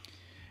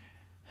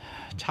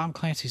Tom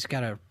Clancy's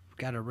got a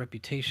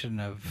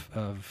reputation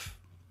of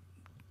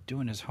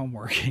doing his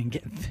homework and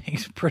getting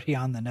things pretty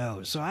on the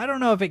nose. So I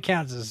don't know if it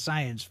counts as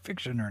science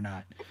fiction or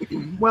not.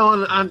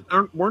 Well, and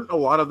weren't a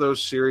lot of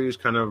those series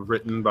kind of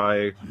written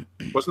by?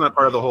 Wasn't that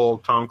part of the whole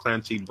Tom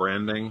Clancy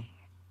branding?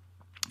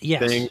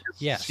 Thing?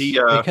 Yes.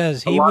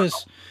 Because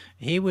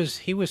he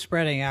was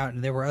spreading out,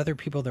 and there were other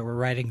people that were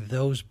writing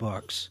those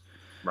books.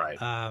 Right.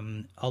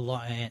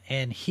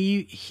 And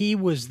he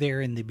was there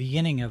in the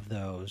beginning of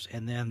those,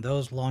 and then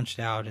those launched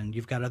out, and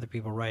you've got other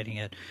people writing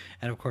it,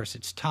 and of course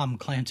it's Tom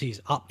Clancy's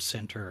Op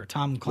Center, or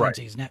Tom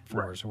Clancy's Net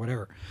Force, or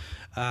whatever.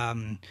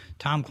 Tom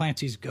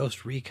Clancy's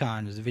Ghost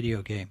Recon is a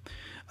video game,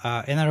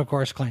 and then of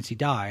course Clancy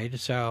died,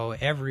 so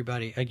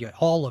everybody,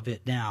 all of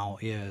it now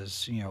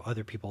is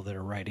other people that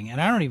are writing,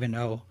 and I don't even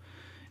know.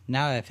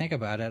 Now that I think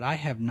about it, I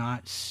have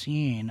not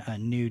seen a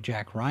new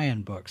Jack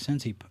Ryan book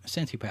since he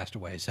passed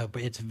away. So,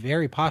 but it's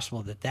very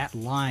possible that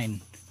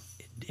line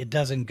it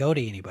doesn't go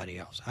to anybody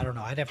else. I don't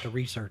know. I'd have to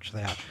research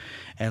that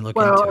and look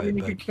into it.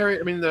 You could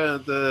carry. I mean, is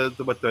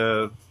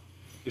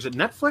it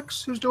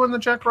Netflix who's doing the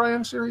Jack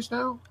Ryan series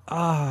now?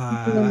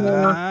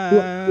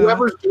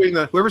 Whoever's doing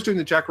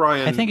the Jack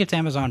Ryan. I think it's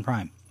Amazon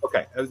Prime.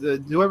 Okay,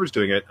 whoever's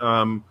doing it.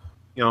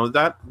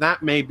 That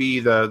may be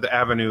the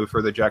avenue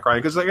for the Jack Ryan,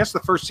 because I guess the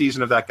first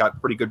season of that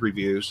got pretty good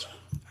reviews.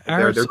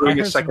 They're doing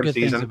a second good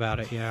season things about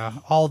it. Yeah,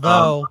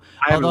 although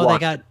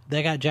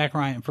they got Jack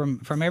Ryan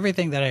from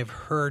everything that I've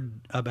heard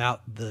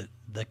about the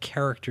the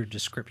character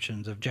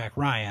descriptions of Jack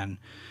Ryan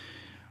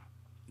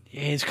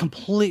is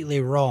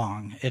completely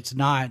wrong. It's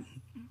not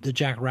the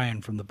Jack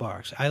Ryan from the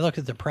books. I look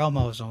at the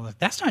promos and I'm like,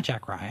 that's not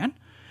Jack Ryan.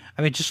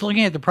 I mean, just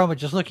looking at the promo,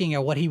 just looking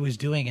at what he was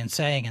doing and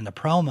saying in the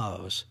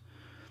promos,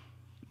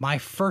 my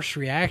first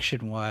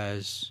reaction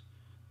was,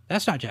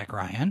 that's not Jack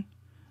Ryan.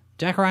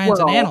 Jack Ryan's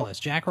an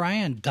analyst. Jack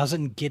Ryan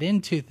doesn't get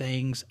into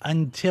things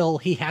until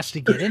he has to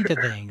get into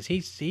things.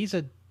 He's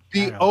a...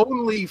 The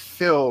only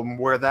film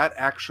where that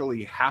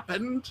actually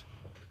happened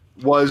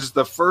was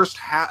the first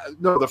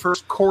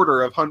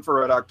quarter of Hunt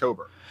for Red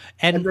October.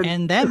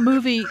 And that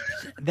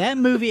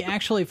movie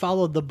actually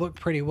followed the book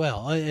pretty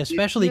well,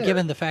 especially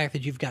given the fact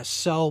that you've got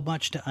so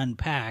much to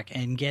unpack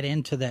and get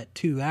into that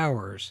 2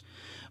 hours.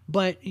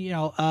 But,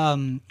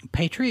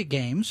 Patriot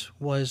Games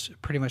was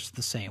pretty much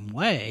the same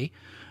way.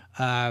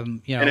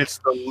 And it's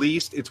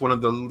one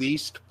of the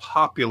least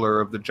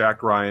popular of the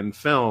Jack Ryan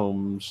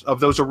films of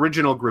those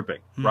original grouping,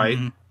 right?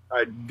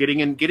 Getting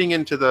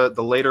into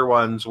the later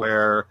ones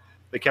where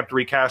they kept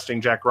recasting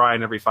Jack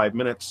Ryan every 5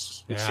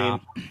 minutes. It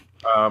seemed.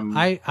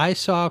 I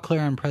saw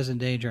Clear and Present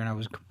Danger, and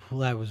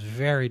I was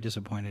very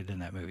disappointed in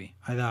that movie.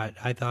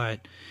 I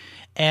thought,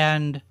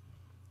 and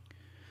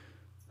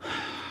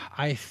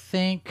I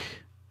think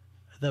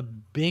the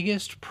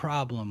biggest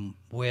problem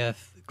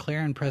with Clear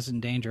and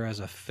Present Danger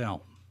as a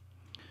film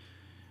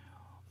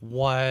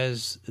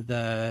was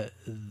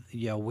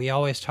we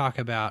always talk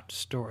about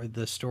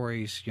the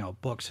stories,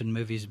 books and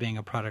movies being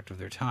a product of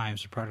their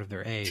times, a product of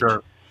their age.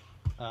 Sure.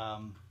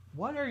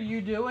 What are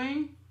you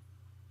doing?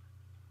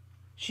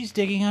 She's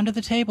digging under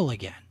the table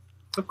again.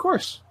 Of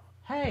course.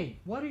 Hey,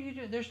 what are you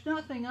doing? There's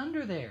nothing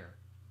under there.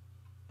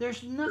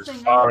 There's nothing.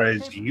 As far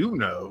as you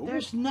know.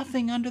 There's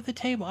nothing under the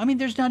table. I mean,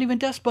 there's not even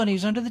dust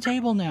bunnies under the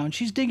table now, and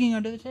she's digging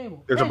under the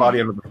table. There's a body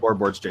under the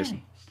floorboards, Jason.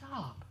 Hey,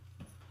 stop.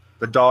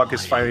 The dog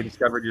has finally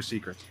discovered your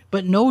secrets.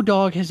 But no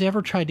dog has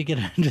ever tried to get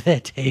under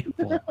that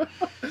table.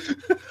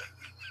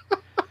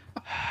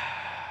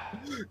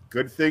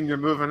 Good thing you're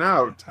moving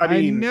out.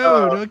 I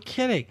know, no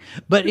kidding.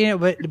 But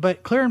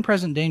but Clear and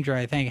Present Danger,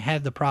 I think,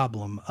 had the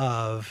problem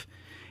of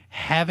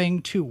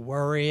having to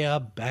worry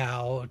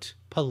about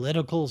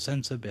political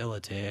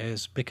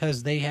sensibilities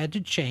because they had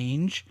to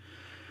change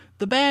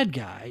the bad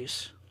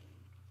guys.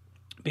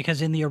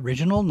 Because in the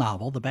original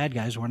novel, the bad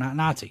guys were not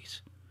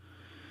Nazis.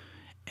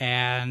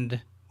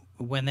 And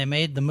when they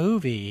made the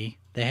movie,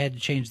 they had to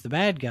change the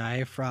bad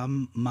guy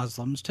from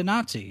Muslims to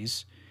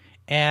Nazis.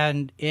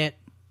 And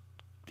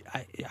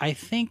I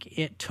think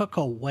it took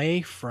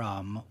away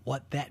from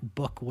what that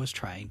book was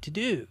trying to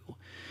do.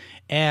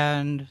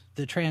 And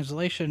the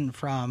translation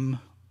from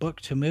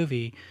book to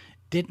movie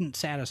didn't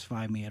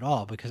satisfy me at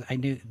all because I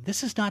knew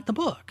this is not the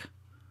book.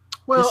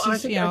 Well,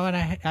 and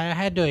I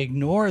had to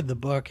ignore the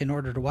book in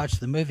order to watch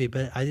the movie,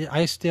 but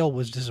I still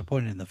was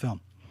disappointed in the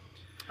film.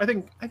 I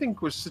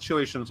think with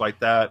situations like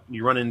that,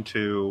 you run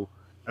into,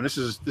 and this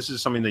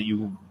is something that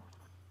you,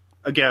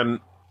 again,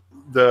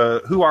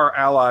 who our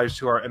allies,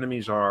 who our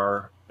enemies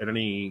are at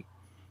any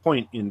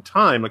point in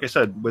time. Like I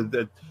said,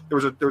 there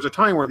was a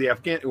time where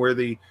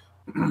the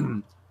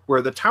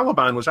where the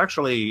Taliban was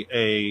actually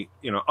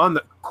on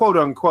the quote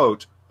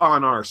unquote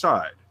on our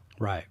side,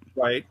 right,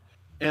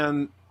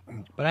 and.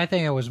 But I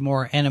think it was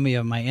more enemy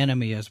of my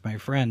enemy as my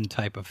friend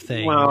type of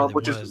thing. Well,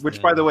 which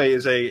by the way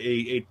is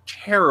a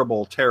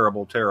terrible,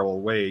 terrible,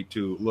 terrible way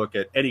to look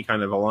at any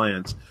kind of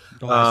alliance.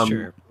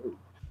 Sure.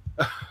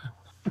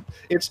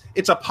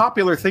 It's a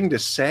popular thing to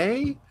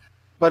say,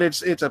 but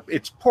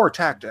it's poor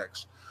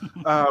tactics.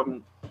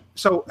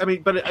 So I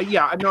mean, but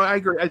yeah, no, I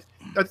agree.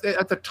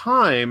 At the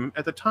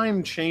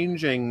time,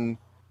 changing,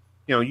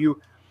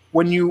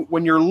 when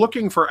you're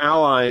looking for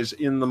allies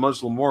in the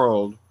Muslim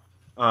world.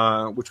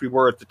 Which we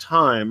were at the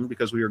time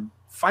because we were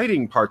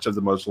fighting parts of the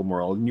Muslim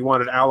world, and you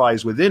wanted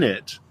allies within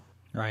it.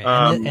 Right,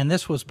 and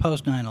this was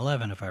post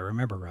 9/11, if I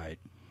remember right.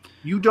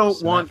 You don't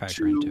want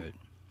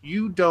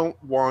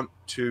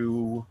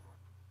to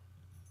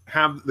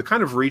have the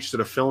kind of reach that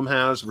a film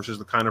has versus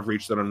the kind of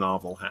reach that a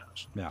novel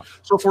has. Yeah.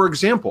 So, for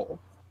example,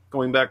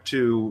 going back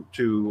to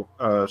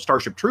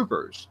Starship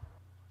Troopers,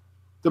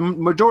 the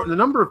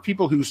number of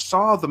people who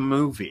saw the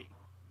movie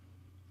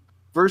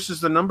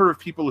versus the number of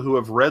people who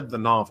have read the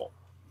novel.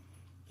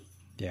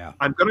 Yeah,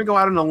 I'm going to go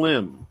out on a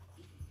limb,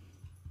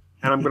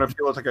 and I'm going to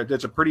feel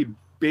it's a pretty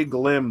big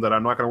limb that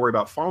I'm not going to worry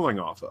about falling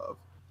off of.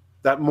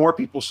 That more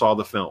people saw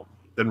the film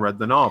than read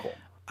the novel.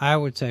 I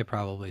would say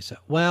probably so.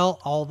 Well,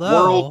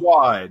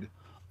 worldwide,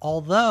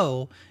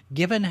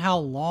 given how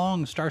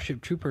long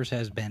Starship Troopers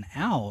has been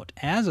out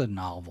as a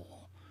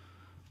novel,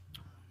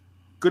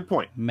 good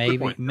point.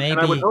 Maybe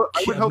I would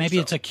hope maybe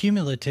so. It's a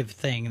cumulative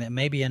thing that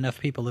maybe enough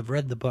people have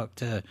read the book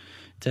to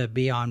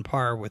be on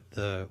par with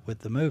the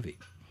movie.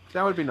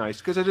 That would be nice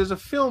because it is a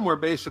film where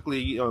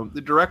basically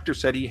the director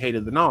said he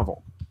hated the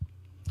novel,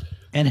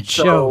 and it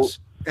shows.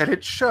 And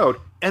it showed.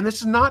 And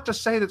this is not to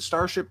say that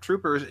Starship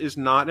Troopers is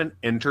not an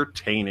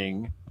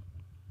entertaining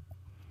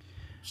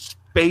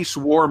space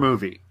war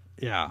movie.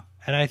 Yeah,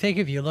 And I think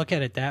if you look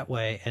at it that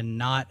way and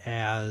not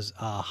as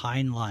a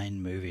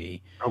Heinlein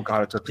movie, Oh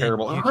God, it's a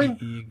terrible.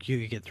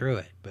 you get through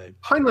it. But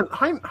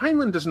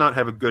Heinlein does not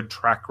have a good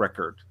track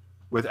record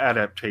with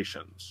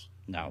adaptations.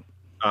 no.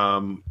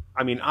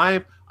 I mean,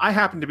 I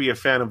happen to be a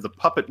fan of the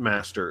Puppet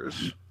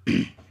Masters,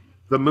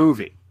 the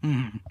movie,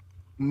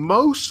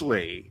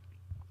 mostly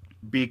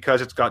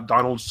because it's got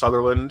Donald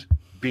Sutherland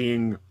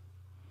being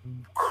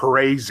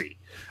crazy.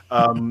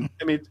 I mean,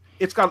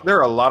 there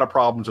are a lot of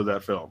problems with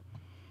that film.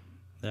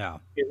 Yeah.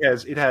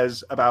 It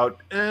has about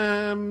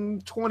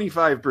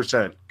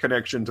 25%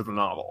 connection to the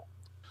novel,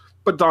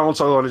 but Donald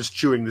Sutherland is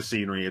chewing the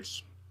scenery.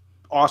 It's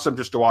awesome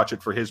just to watch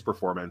it for his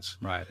performance.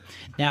 Right.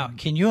 Now,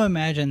 can you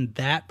imagine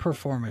that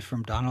performance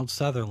from Donald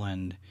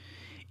Sutherland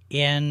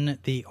in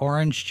the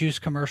orange juice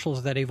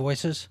commercials that he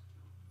voices?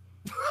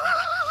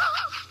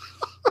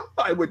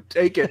 I would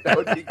take it. That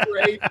would be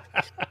great.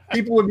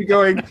 People would be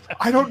going,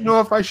 I don't know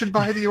if I should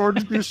buy the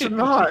orange juice or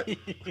not.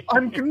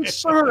 I'm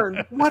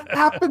concerned. What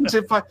happens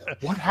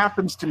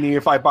to me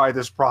if I buy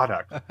this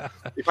product?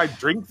 If I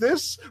drink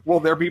this, will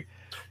there be,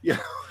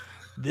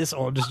 This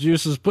orange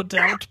juice is put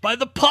out by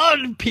the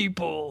pond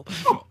people.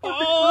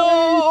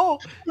 Oh,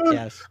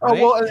 yes. Right?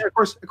 Oh well, and of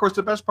course,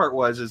 the best part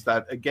is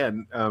that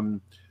again,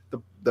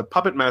 the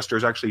Puppet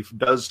Masters actually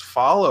does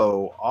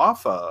follow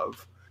off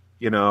of,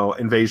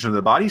 Invasion of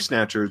the Body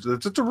Snatchers.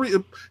 It's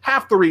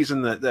half the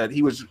reason that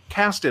he was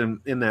cast in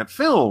that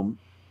film,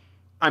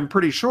 I'm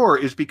pretty sure,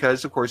 is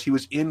because, of course, he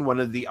was in one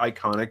of the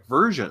iconic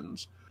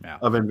versions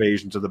of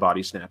Invasions of the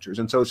Body Snatchers,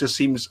 and so it just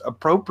seems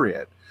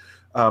appropriate.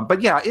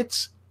 But yeah,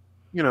 it's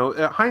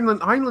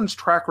Heinlein's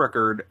track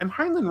record, and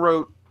Heinlein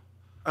wrote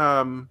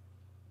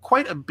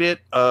quite a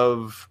bit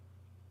of.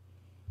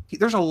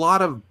 There's a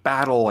lot of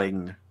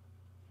battling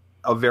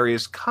of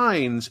various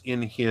kinds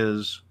in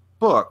his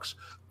books,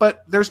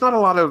 but there's not a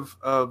lot of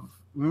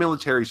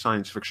military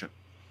science fiction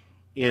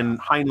in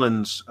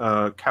Heinlein's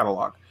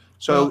catalog.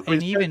 So,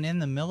 and even in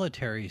the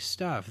military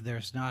stuff,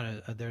 there's not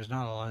a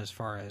lot as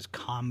far as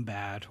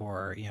combat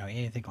or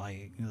anything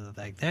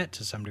like that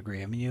to some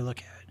degree. I mean, you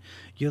look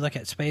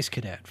at Space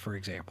Cadet, for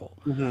example,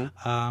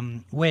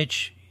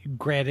 which,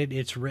 granted,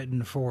 it's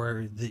written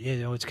for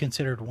it's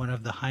considered one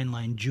of the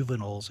Heinlein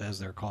juveniles, as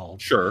they're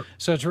called. Sure.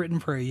 So it's written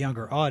for a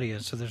younger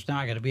audience. So there's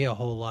not going to be a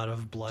whole lot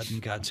of blood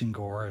and guts and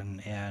gore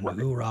and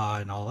hoorah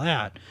and all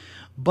that,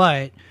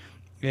 but.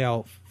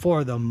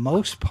 For the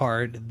most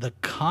part, the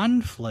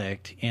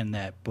conflict in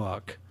that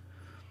book,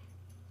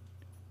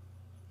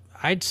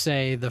 I'd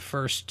say the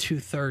first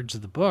 2/3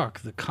 of the book,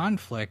 the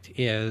conflict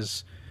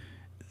is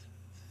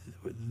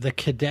the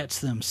cadets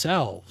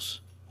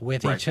themselves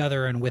with each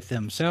other and with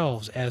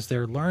themselves as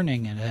they're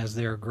learning and as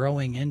they're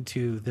growing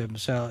into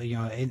themselves,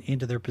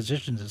 into their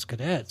positions as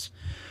cadets.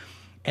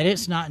 And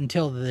it's not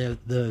until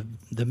the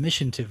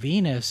mission to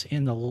Venus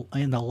in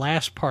the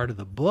last part of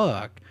the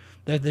book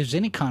that there's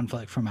any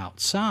conflict from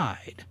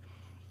outside,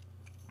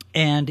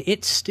 and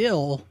it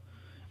still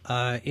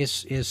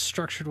is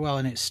structured well,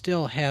 and it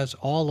still has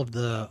all of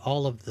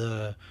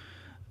the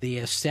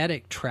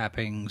aesthetic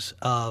trappings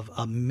of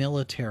a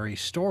military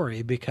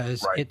story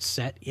because it's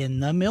set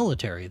in the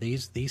military.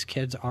 These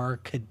kids are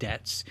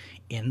cadets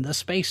in the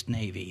Space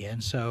Navy,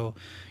 and so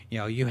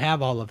you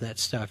have all of that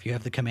stuff. You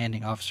have the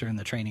commanding officer and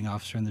the training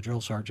officer and the drill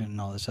sergeant and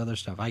all this other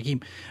stuff. I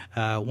keep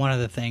one of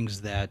the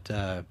things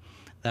that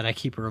I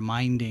keep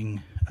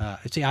reminding.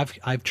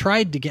 I've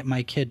tried to get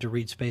my kid to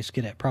read Space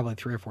Cadet probably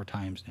 3 or 4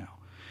 times now,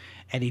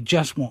 and he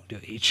just won't do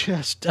it. He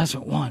just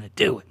doesn't want to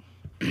do it.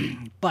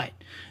 But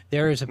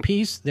there's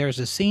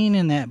a scene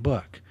in that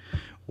book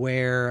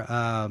where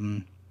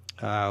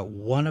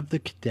one of the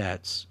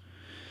cadets,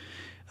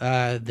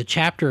 the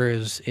chapter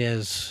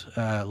is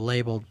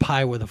labeled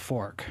 "Pie with a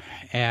Fork,"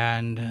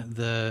 and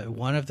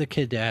one of the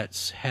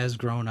cadets has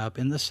grown up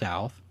in the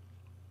South.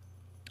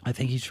 I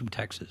think he's from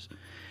Texas.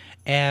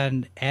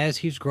 And as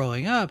he's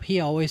growing up, he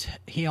always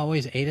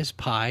ate his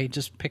pie,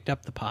 just picked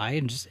up the pie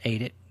and just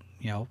ate it,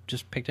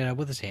 just picked it up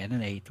with his hand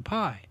and ate the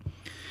pie.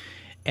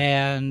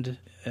 And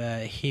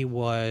he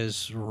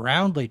was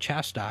roundly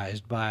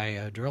chastised by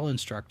a drill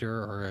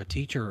instructor or a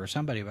teacher or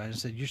somebody and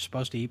said, "You're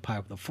supposed to eat pie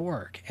with a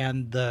fork."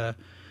 And the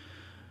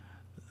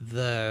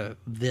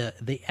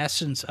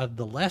essence of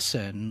the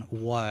lesson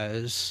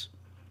was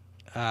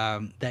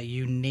that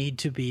you need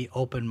to be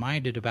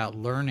open-minded about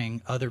learning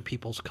other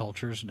people's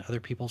cultures and other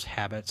people's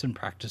habits and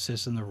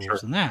practices and the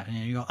rules and that,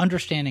 and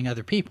understanding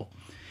other people.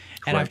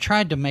 And I've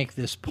tried to make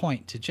this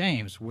point to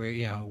James, where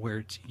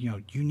it's,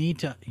 you need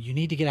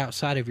to get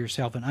outside of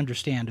yourself and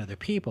understand other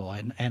people.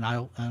 And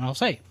I'll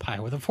say,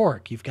 pie with a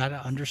fork. You've got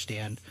to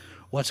understand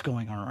what's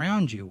going on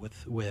around you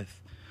with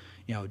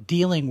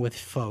dealing with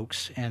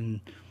folks and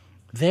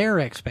their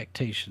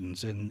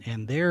expectations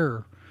and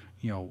their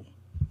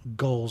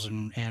goals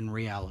and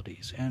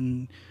realities,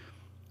 and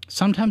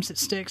sometimes it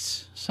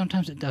sticks,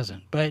 sometimes it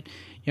doesn't. But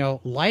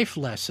life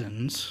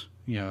lessons,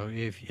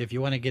 if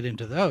you want to get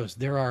into those,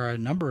 there are a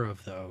number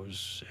of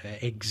those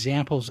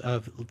examples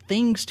of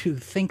things to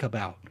think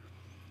about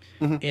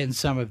in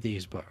some of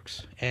these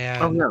books.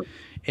 And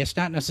it's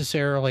not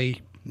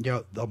necessarily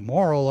the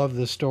moral of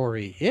the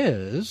story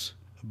is,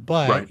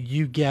 but Right.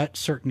 you get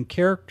certain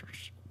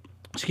characters.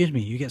 Excuse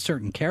me, you get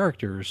certain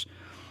characters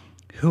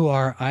who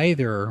are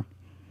either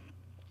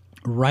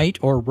right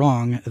or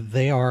wrong.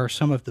 They are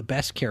some of the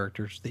best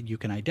characters that you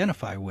can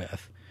identify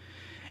with.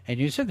 And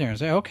you sit there and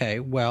say, okay,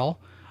 well,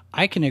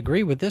 I can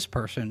agree with this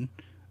person,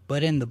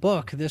 but in the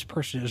book, this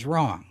person is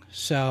wrong.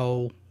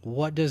 So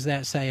what does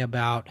that say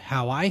about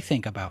how I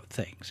think about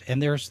things?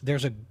 And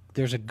there's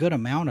a good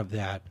amount of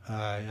that.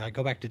 I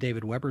go back to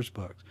David Weber's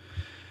books,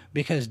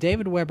 because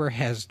David Weber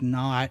has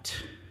not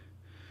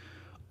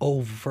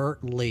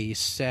overtly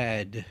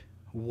said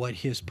what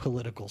his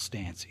political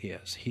stance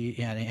is.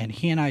 He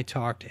and I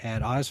talked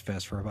at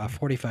Ozfest for about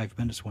 45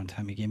 minutes one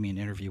time. He gave me an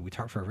interview. We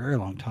talked for a very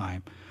long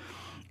time.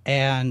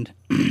 And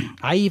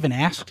I even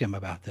asked him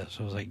about this.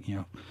 I was like,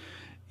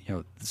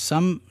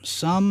 some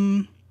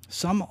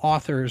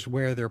authors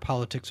wear their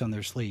politics on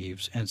their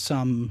sleeves and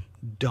some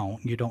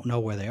don't. You don't know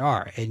where they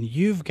are. And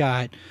you've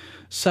got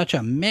such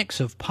a mix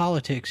of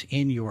politics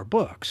in your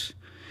books.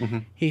 Mm-hmm.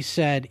 He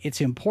said,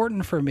 it's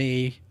important for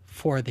me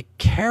for the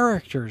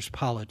characters'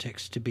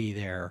 politics to be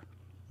there,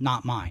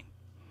 not mine.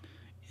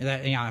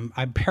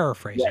 I'm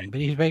paraphrasing,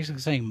 but he's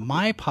basically saying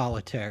my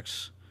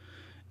politics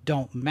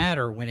don't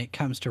matter when it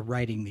comes to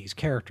writing these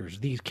characters.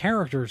 These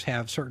characters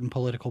have certain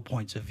political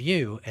points of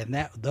view, and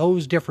that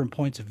those different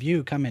points of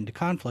view come into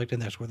conflict,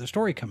 and that's where the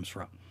story comes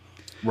from.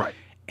 Right.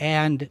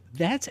 And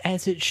that's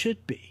as it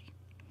should be.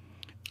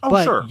 Oh,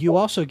 but sure. You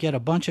also get a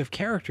bunch of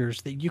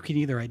characters that you can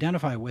either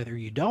identify with or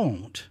you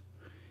don't,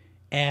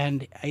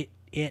 and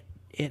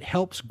it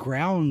helps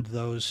ground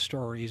those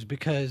stories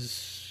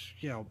because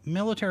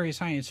military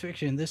science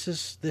fiction. This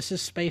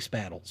is space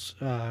battles.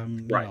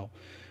 Right.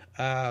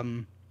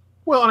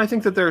 Well, and I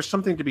think that there's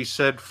something to be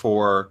said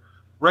for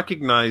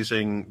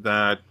recognizing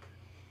that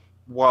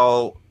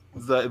while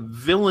the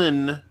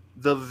villain,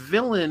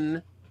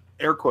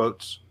 air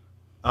quotes,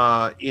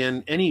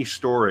 in any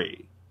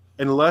story,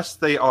 unless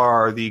they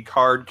are the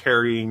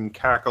card-carrying,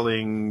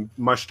 cackling,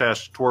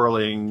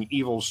 mustache-twirling,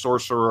 evil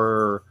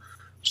sorcerer,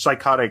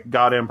 psychotic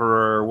god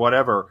emperor,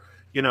 whatever,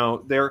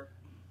 they're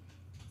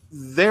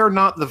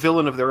not the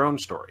villain of their own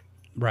story.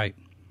 Right.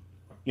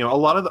 A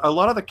lot of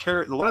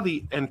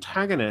the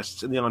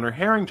antagonists in the Honor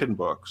Harrington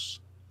books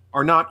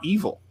are not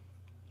evil.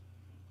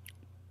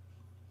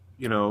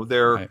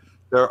 They're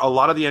a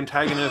lot of the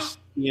antagonists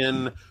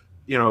in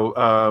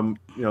the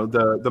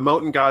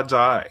Moten God's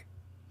Eye,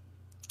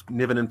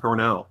 Niven and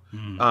Purnell.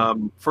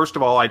 First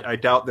of all, I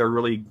doubt they're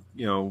really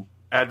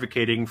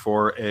advocating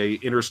for a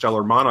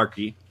interstellar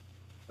monarchy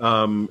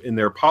in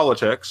their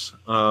politics,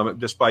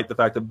 despite the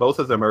fact that both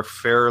of them are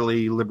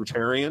fairly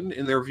libertarian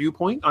in their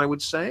viewpoint, I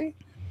would say.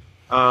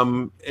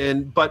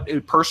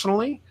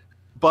 Personally,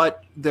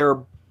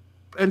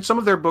 some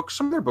of their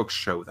books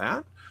show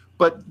that,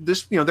 but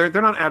this, they're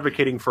not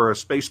advocating for a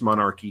space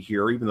monarchy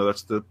here, even though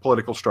that's the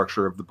political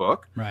structure of the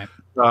book. Right.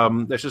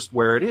 That's just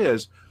where it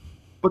is.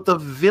 But the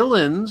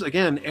villains,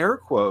 again, air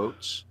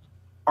quotes,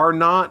 are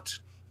not,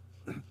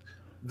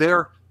 they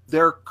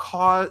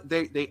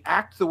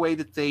act the way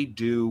that they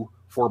do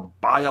for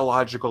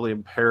biological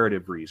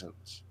imperative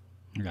reasons.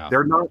 Yeah.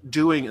 They're not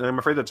doing, and I'm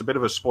afraid that's a bit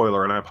of a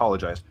spoiler, and I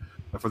apologize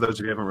for those of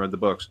you who haven't read the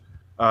books.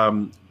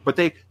 But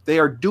they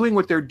are doing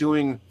what they're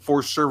doing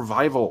for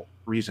survival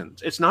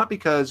reasons. It's not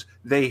because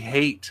they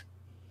hate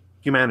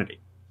humanity.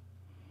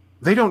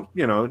 They don't,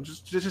 it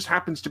just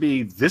happens to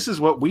be, this is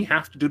what we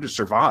have to do to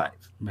survive.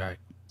 Right.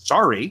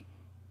 Sorry.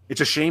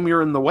 It's a shame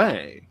you're in the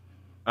way.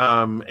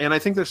 And I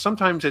think that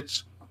sometimes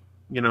it's,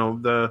 and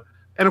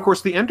of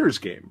course the Ender's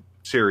Game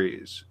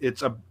series,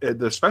 it's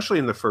especially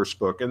in the first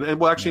book, and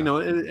well, actually,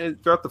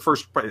 throughout the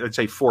first, I'd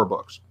say 4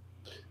 books,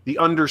 the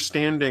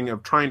understanding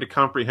of trying to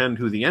comprehend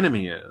who the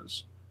enemy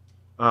is,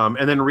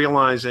 and then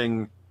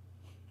realizing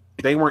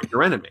they weren't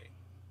your enemy.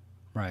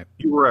 Right.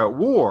 You were at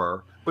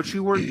war, but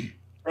you weren't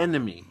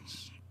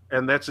enemies.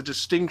 And that's a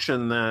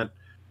distinction that,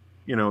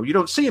 you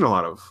don't see in a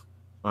lot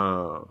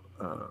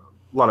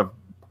of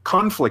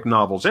conflict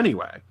novels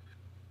anyway,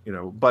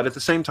 but at the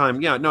same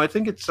time, I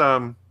think it's,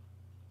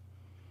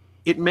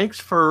 it makes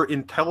for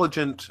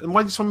intelligent, and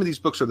why some of these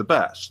books are the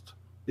best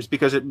is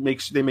because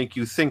they make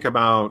you think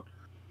about,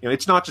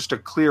 it's not just a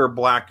clear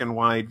black and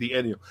white,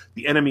 the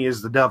enemy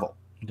is the devil.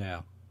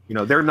 Yeah.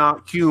 They're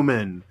not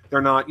human.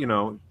 They're not,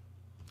 even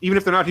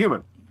if they're not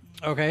human.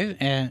 Okay.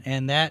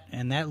 And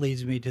that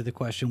leads me to the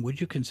question, would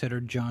you consider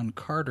John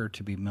Carter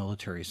to be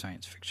military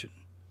science fiction?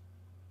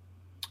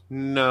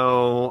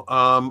 No.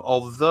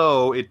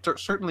 Although it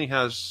certainly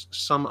has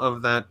some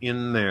of that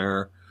in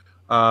there.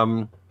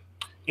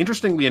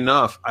 Interestingly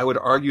enough, I would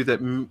argue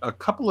that a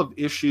couple of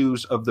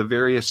issues of the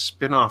various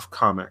spin-off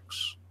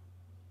comics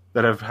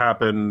that have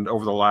happened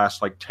over the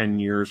last 10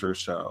 years or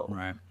so,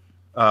 right,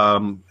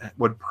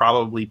 would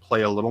probably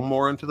play a little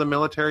more into the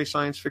military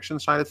science fiction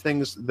side of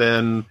things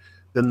than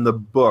the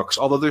books.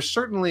 Although there's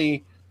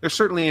certainly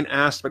an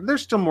aspect.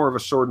 There's still more of a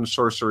sword and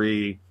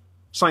sorcery,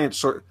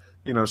 science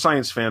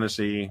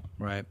fantasy,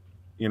 right?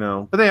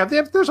 But they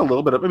have. There's a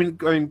little bit of. I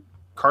mean,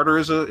 Carter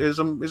is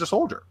a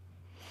soldier.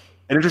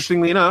 And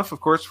interestingly enough, of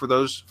course, for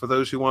those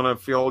who want to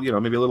feel,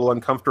 maybe a little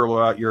uncomfortable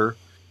about your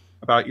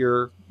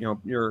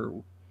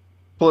your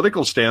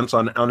political stance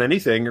on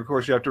anything, of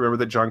course, you have to remember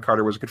that John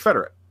Carter was a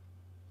Confederate.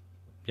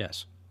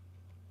 Yes.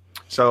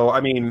 So,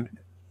 I mean,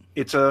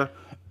 it's a.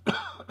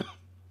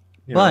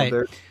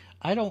 But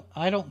I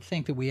don't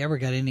think that we ever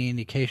got any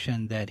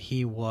indication that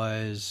he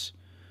was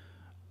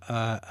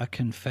a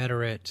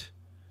Confederate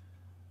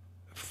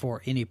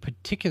for any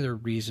particular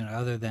reason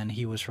other than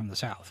he was from the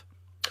South.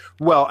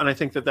 Well, and I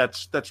think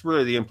that's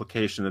really the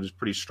implication that is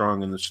pretty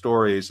strong in the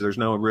stories. There's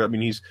no real. I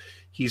mean,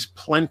 he's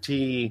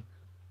plenty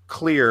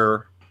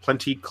clear.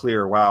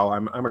 Wow,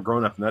 I'm a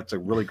grown up, and that's a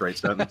really great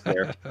sentence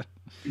there.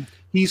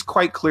 He's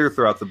quite clear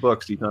throughout the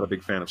books. He's not a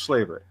big fan of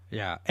slavery.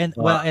 Yeah,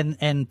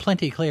 and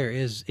plenty clear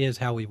is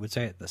how we would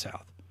say it in the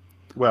South.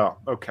 Well,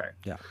 okay.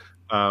 Yeah.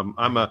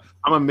 I'm a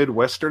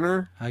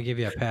Midwesterner. I'll give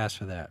you a pass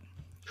for that.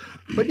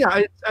 But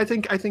yeah, I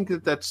think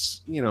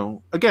that's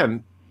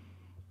again,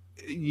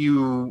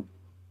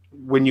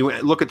 when you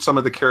look at some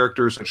of the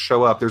characters that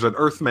show up, there's an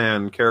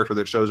Earthman character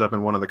that shows up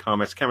in one of the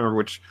comics. I can't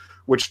remember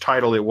which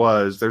title it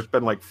was. There's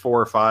been like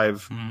 4 or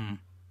 5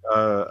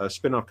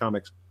 spin-off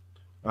comics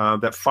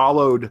that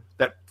followed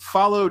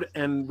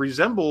and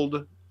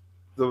resembled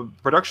the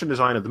production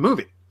design of the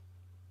movie.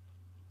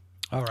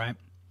 All right.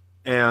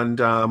 And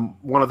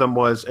one of them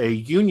was a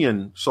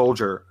Union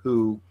soldier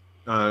who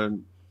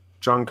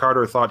John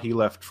Carter thought he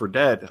left for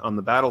dead on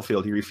the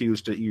battlefield. He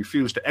refused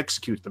to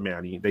execute the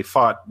man. They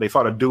fought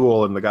a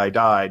duel, and the guy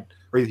died.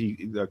 Or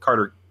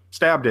Carter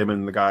stabbed him,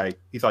 and the guy,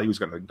 he thought he was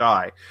going to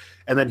die.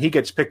 And then he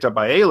gets picked up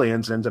by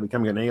aliens and ends up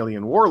becoming an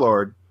alien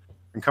warlord,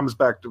 and comes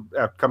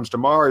to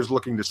Mars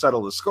looking to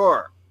settle the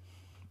score.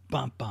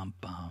 Bum bum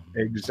bum.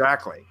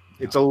 Exactly.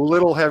 Yeah. It's a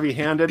little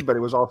heavy-handed, but it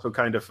was also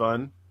kind of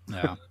fun.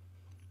 Yeah.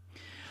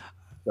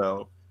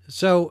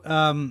 So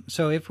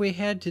if we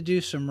had to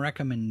do some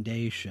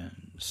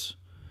recommendations,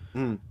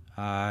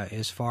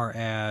 as far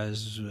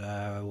as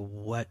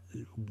what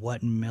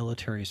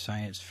military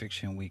science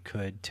fiction we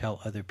could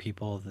tell other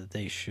people that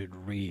they should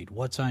read,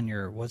 what's on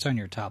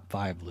your top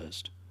 5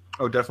 list?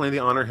 Oh, definitely the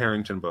Honor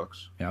Harrington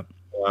books. Yep.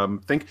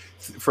 Think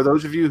for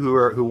those of you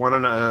who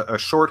want a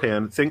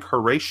shorthand, think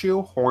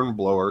Horatio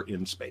Hornblower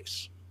in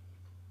space.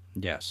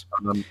 Yes.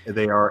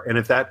 They are, and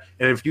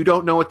if you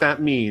don't know what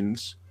that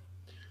means,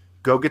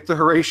 go get the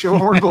Horatio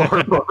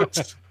Hornblower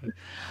books,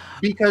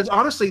 because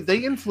honestly, they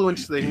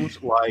influence things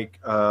like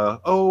I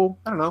don't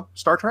know,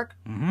 Star Trek.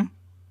 Mm-hmm.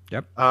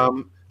 Yep.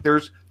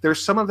 There's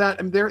some of that,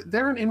 and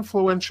they're an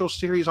influential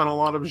series on a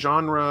lot of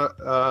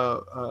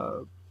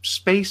genre,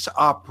 space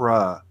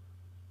opera,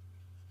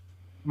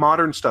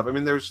 modern stuff. I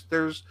mean, they're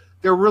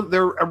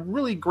a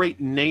really great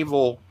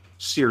naval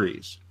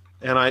series,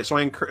 and I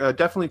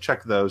definitely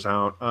check those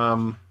out.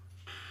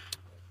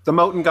 The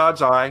Mote in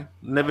God's Eye,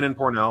 Niven and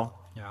Pornell.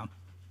 Yeah.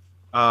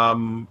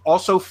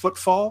 Also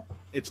Footfall.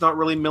 It's not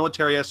really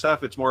military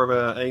SF. It's more of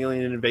an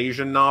alien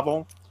invasion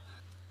novel.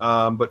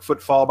 But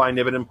Footfall by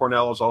Niven and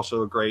Pornell is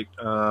also a great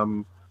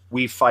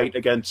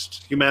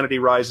humanity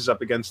rises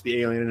up against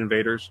the alien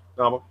invaders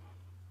novel,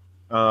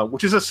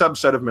 which is a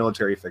subset of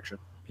military fiction.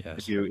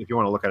 Yes. If you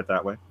want to look at it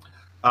that way.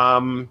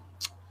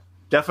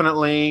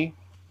 Definitely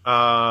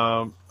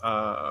John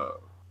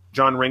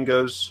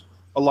Ringo's,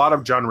 a lot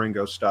of John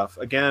Ringo stuff.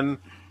 Again,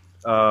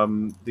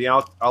 I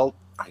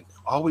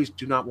always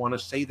do not want to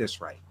say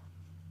this right.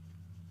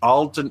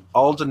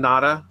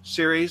 Aldenata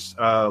series,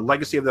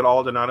 Legacy of the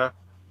Aldenata.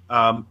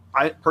 I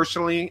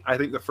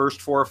think the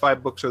first 4 or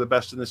 5 books are the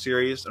best in the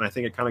series, and I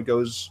think it kind of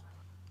goes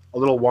a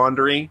little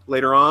wandery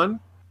later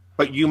on,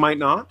 but you might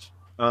not.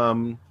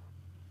 But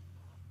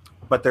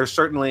there's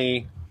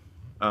certainly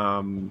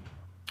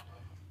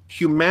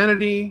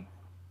humanity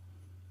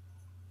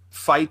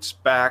fights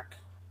back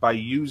by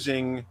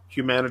using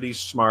humanity's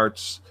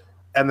smarts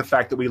and the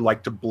fact that we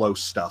like to blow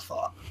stuff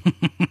up.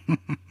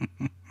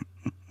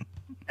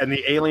 And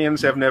the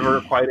aliens have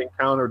never quite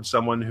encountered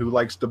someone who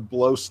likes to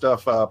blow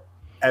stuff up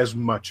as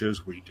much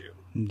as we do.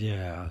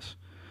 Yes.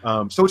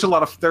 So it's a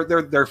lot of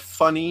they're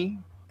funny,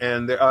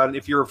 and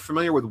if you're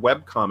familiar with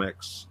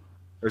webcomics,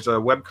 there's a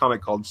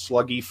webcomic called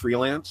Sluggy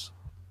Freelance,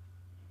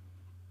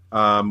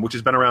 which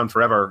has been around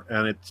forever,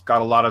 and it's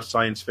got a lot of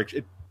science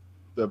fiction.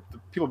 The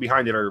people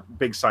behind it are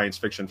big science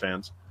fiction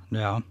fans.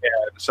 Yeah. And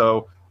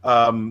so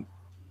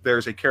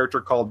there's a character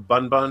called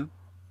Bun Bun,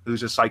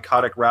 who's a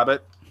psychotic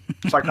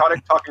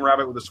talking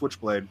rabbit with a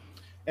switchblade,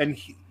 and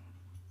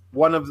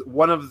one of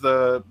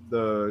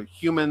the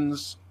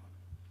humans,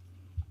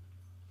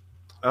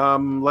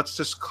 let's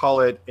just call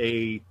it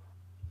a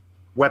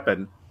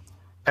weapon,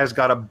 has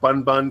got a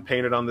bun bun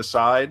painted on the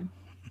side,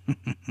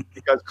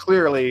 because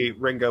clearly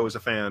Ringo is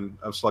a fan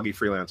of Sluggy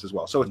Freelance as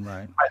well. So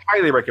right. I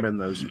highly recommend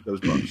those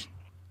books.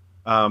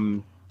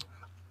 I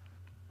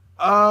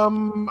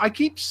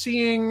keep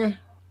seeing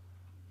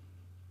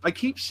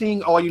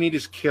All You Need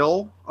Is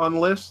Kill on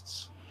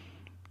lists.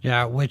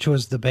 Yeah, which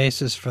was the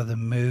basis for the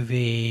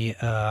movie.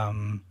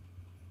 What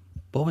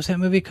was that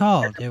movie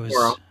called?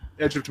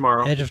 Edge of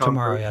Tomorrow. Edge of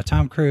Tomorrow. Yeah,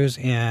 Tom Cruise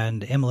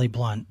and Emily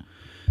Blunt.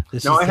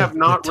 This Now, is I have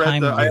not read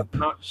time the. I have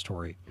loop not.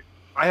 story.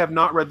 I have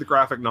not read the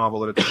graphic novel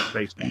that it's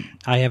based on.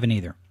 I haven't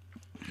either.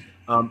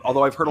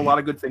 Although I've heard a lot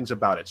of good things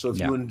about it. So if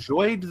Yeah. you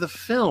enjoyed the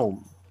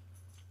film,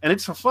 and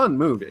it's a fun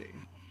movie,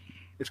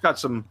 it's got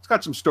some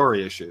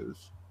story issues.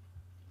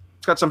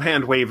 It's got some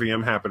hand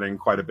waving happening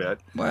quite a bit.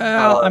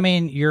 Well, I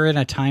mean, you're in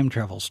a time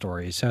travel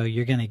story, so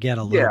you're going to get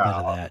a little bit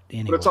of that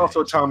anyway. But it's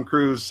also a Tom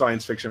Cruise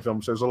science fiction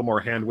film, so there's a little more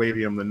hand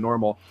waving than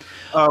normal.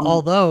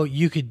 Although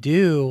you could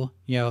do,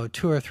 2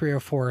 or 3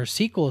 or 4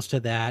 sequels to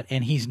that,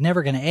 and he's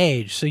never going to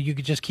age, so you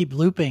could just keep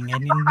looping,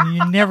 and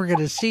you're never going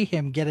to see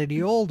him get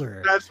any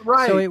older. That's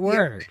right. So it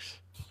works.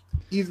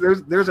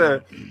 There's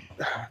a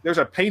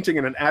painting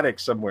in an attic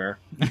somewhere.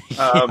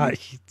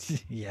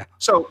 Yeah.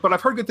 So, but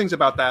I've heard good things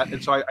about that,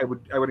 and so I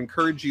would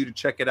encourage you to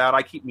check it out.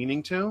 I keep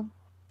meaning to.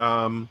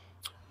 The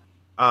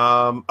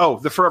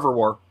Forever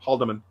War,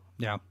 Haldeman.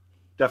 Yeah.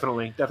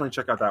 Definitely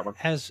check out that one.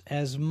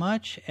 As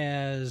much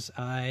as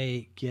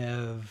I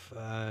give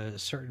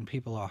certain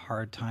people a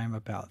hard time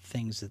about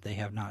things that they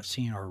have not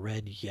seen or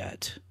read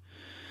yet,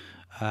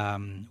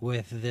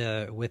 with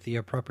the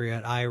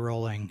appropriate eye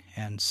rolling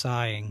and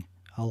sighing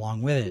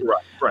along with it.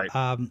 Right.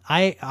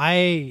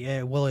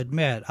 I will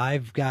admit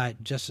I've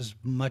got just as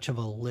much of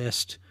a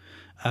list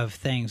of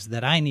things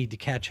that I need to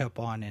catch up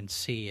on and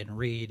see and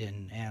read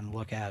and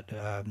look at,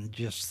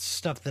 just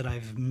stuff that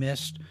I've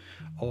missed,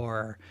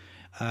 or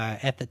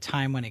at the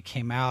time when it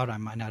came out I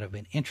might not have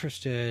been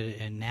interested,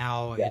 and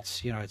now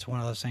it's one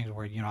of those things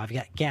where I've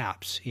got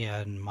gaps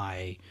in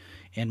my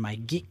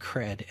geek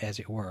cred, as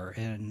it were,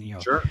 and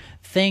Sure.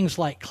 Things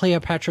like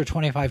Cleopatra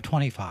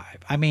 2525.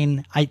 I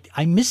mean,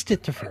 I missed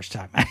it the first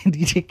time. I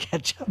need to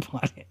catch up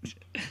on it.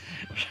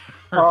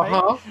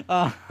 Right?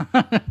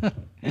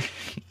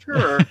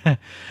 Sure.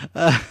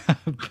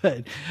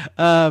 But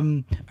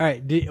all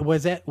right,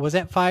 was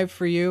that 5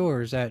 for you,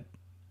 or is that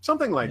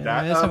Something like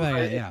that. something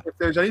like that, yeah. If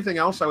there's anything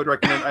else I would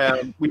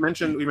recommend, we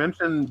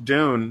mentioned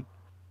Dune,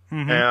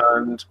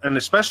 and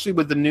especially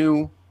with the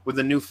new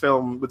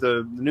film, with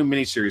the new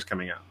miniseries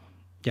coming out.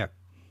 Yeah.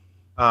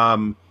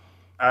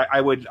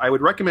 I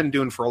would recommend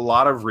Dune for a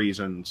lot of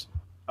reasons.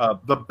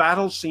 The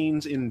battle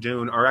scenes in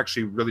Dune are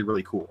actually really,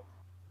 really cool.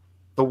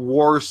 The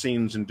war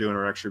scenes in Dune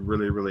are actually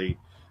really, really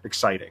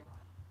exciting.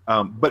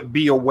 But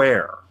be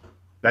aware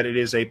that it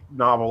is a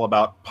novel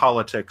about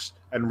politics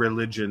and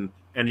religion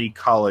and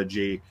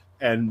ecology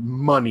and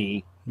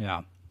money.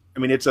 Yeah. I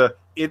mean,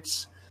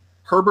 it's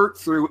Herbert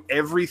threw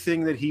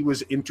everything that he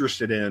was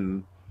interested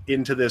in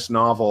into this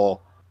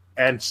novel,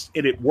 and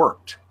it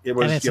worked. It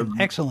was, and it's an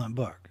excellent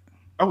book.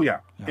 Oh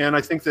yeah. And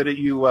I think that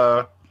you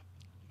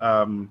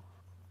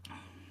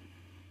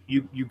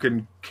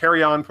can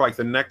carry on for like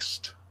the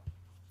next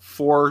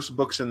 4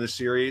 books in the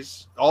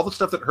series, all the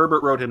stuff that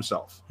Herbert wrote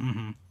himself.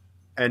 Mm-hmm.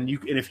 And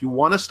if you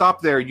want to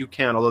stop there, you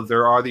can. Although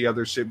there are the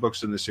other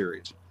books in the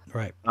series,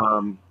 Right.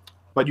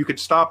 But you could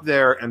stop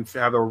there and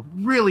have a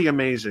really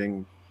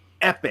amazing,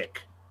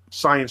 epic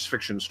science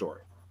fiction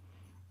story.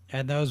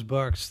 And those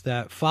books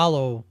that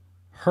follow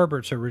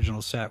Herbert's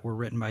original set were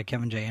written by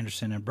Kevin J.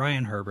 Anderson and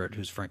Brian Herbert,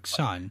 who's Frank's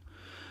son.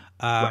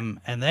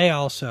 And they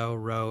also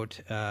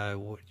wrote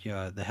the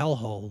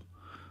Hellhole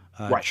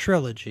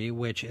trilogy,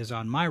 which is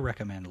on my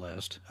recommend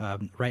list.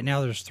 Right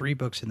now there's 3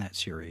 books in that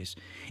series.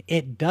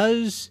 It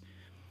does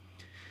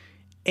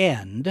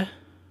end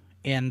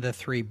in the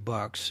 3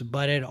 books,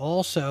 but it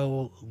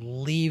also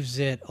leaves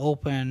it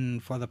open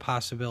for the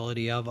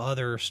possibility of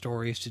other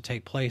stories to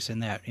take place in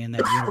that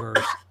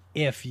universe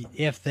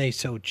if they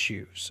so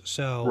choose.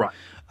 So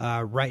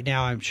right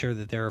now I'm sure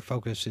that their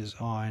focus is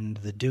on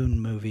the Dune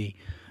movie,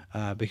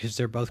 because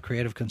they're both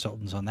creative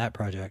consultants on that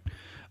project.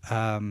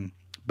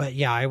 But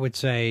yeah, I would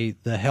say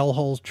the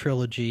Hellhole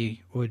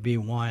trilogy would be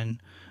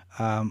one.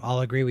 I'll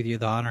agree with you.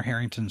 The Honor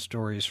Harrington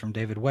stories from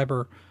David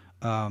Weber,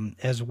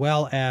 as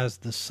well as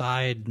the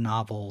side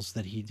novels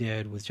that he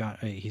did with John.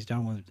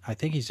 I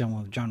think he's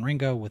done with John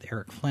Ringo, with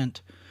Eric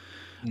Flint.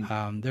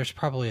 There's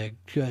probably a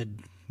good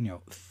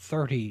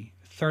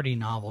 30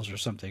 novels or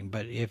something.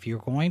 But if you're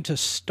going to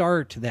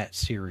start that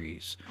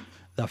series,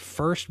 the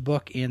first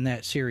book in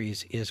that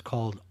series is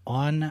called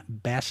On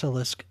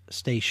Basilisk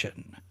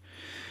Station.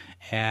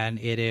 And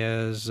it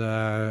is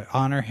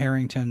Honor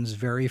Harrington's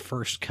very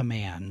first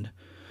command.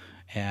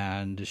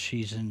 And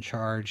she's in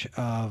charge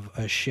of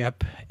a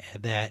ship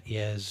that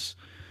is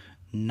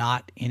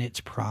not in its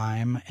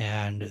prime,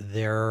 and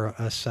they're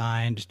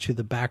assigned to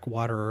the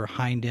backwater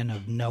hind end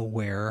of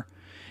nowhere.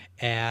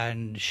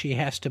 And she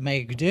has to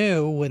make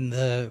do when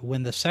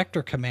the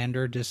sector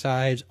commander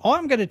decides, "Oh,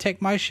 I'm going to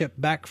take my ship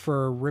back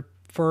for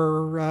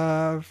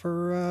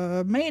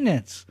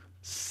maintenance.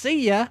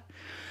 See ya,"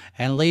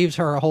 and leaves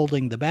her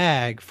holding the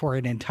bag for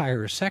an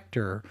entire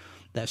sector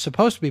that's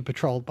supposed to be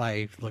patrolled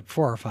by like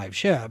 4 or 5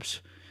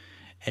 ships,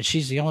 and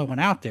she's the only one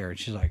out there. And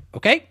she's like,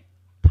 "Okay,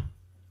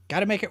 got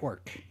to make it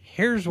work.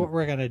 Here's what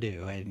we're gonna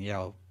do," and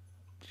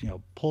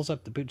pulls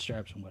up the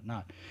bootstraps and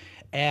whatnot.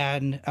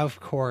 And of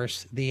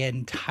course, the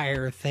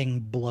entire thing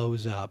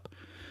blows up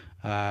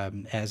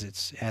as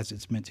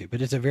it's meant to.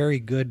 But it's a very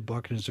good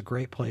book, and it's a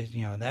great place.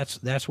 You know,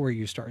 that's where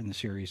you start in the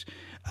series.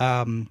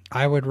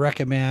 I would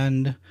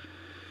recommend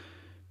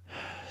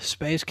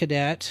Space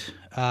Cadet.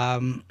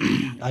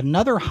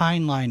 Another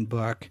Heinlein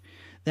book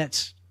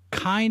that's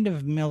kind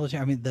of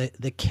military. I mean, the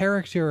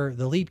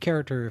lead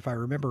character, if I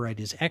remember right,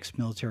 is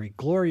ex-military.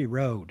 Glory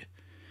Road.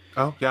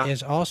 Oh yeah,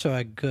 is also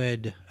a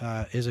good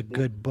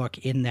book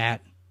in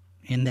that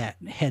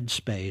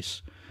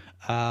headspace.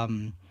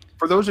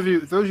 For those of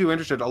you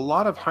interested, a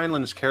lot of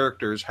Heinlein's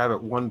characters have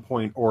at one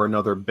point or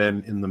another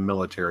been in the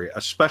military,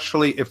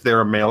 especially if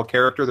they're a male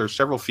character. There's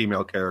several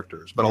female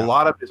characters, but a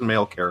lot of his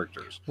male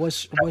characters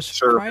was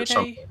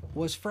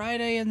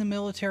Friday in the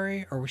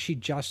military, or was she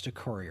just a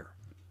courier?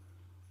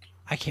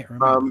 I can't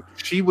remember.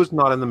 She was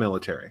not in the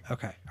military.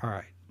 Okay, all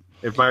right.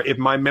 If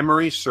my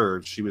memory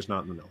serves, she was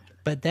not in the military.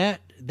 But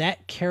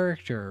that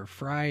character,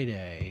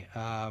 Friday,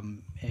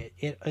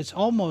 it's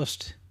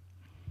almost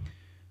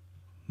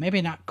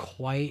maybe not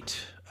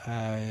quite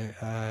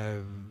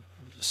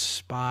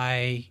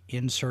spy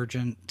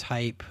insurgent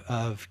type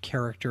of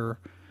character,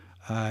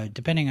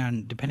 depending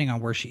on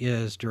where she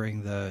is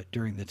during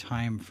the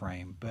time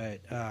frame.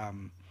 But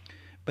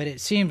it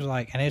seems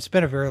like, and it's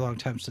been a very long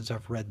time since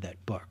I've read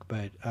that book,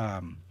 but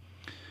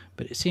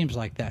it seems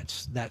like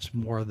that's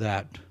more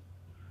that.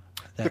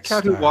 The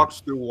Cat Who Walks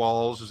Through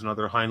Walls is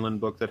another Heinlein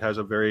book that has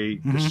a very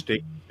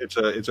distinct. It's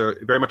a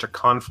very much a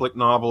conflict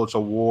novel. It's a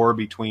war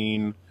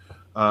between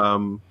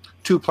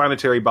two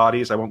planetary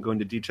bodies. I won't go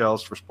into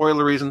details for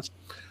spoiler reasons,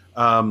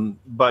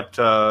 but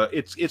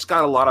it's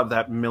got a lot of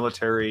that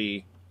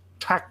military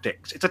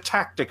tactics. It's a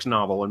tactics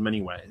novel in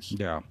many ways.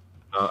 Yeah.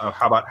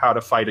 How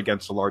to fight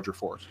against a larger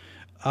force.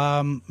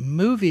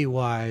 Movie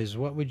wise,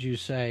 what would you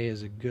say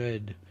is a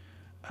good?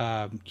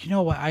 You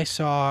know what I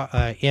saw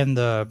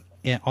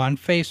on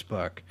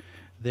Facebook,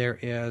 there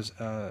is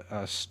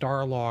a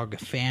Starlog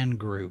fan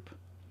group,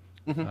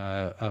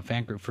 a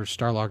fan group for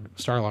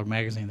Starlog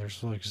magazine.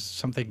 There's like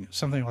something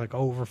like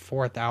over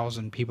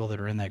 4,000 people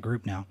that are in that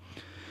group now.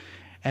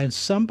 And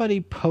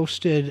somebody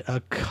posted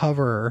a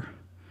cover,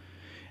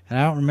 and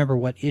I don't remember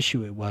what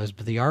issue it was,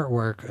 but the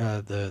artwork,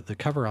 the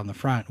cover on the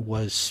front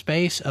was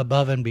Space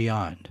Above and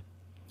Beyond.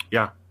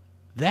 Yeah.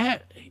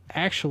 That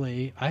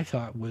actually, I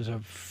thought, was a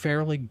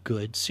fairly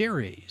good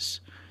series.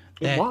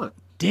 It was.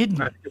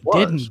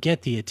 Didn't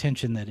get the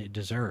attention that it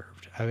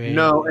deserved. I mean,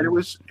 no, and it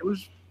was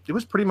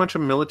pretty much a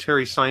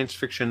military science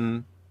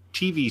fiction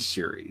TV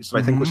series.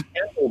 I think was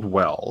handled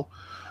well.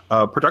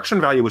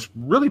 Production value was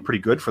really pretty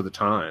good for the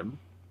time.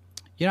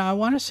 You know, I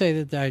want to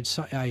say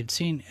that I'd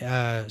seen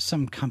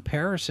some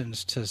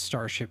comparisons to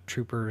Starship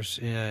Troopers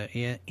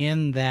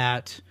in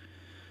that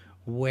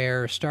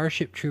where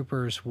Starship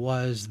Troopers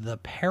was the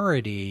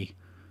parody.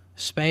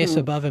 Space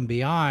Above and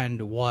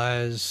Beyond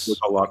was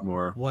a lot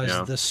more.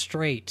 The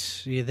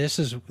straight. This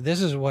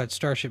is what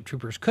Starship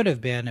Troopers could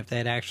have been if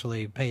they'd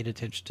actually paid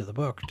attention to the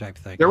book, type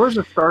thing. There was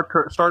a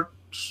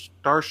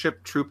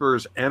Starship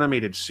Troopers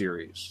animated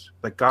series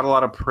that got a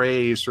lot of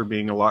praise for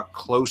being a lot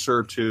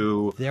closer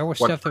to. There was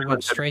stuff that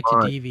went straight to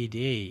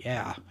DVD.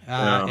 Yeah.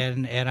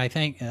 And I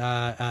think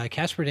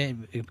Casper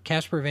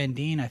Van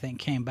Dien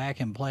came back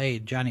and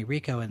played Johnny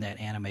Rico in that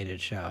animated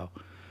show.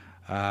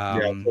 But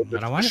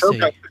I want to see.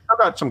 The show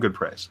got some good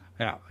praise.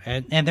 Yeah,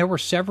 and there were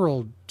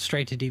several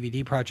straight to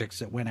DVD projects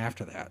that went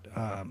after that.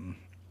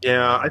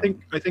 Yeah, I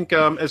think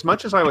as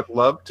much as I would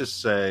love to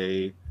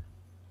say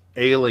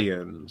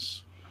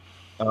Aliens,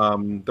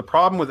 the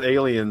problem with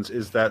Aliens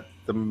is that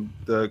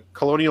the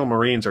Colonial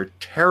Marines are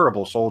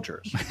terrible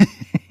soldiers.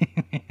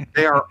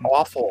 They are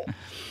awful.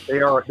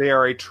 They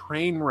are a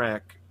train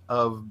wreck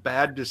of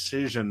bad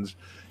decisions.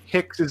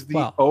 Hicks is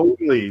the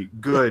only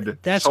good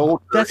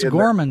soldier. That's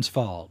Gorman's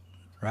fault.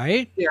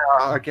 Right? Yeah,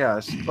 I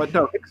guess. But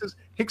no,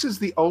 Hicks is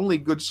the only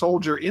good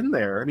soldier in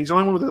there, and he's the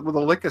only one with a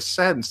lick of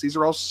sense. These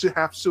are all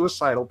half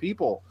suicidal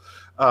people.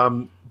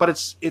 But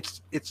it's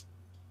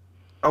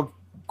a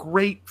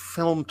great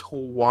film to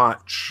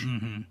watch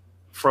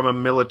from a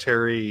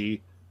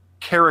military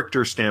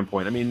character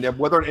standpoint. I mean,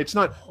 whether it's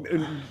not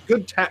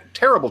good,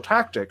 terrible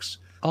tactics.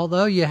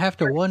 Although you have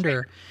to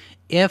wonder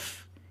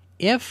if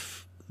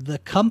the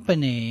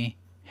company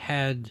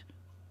had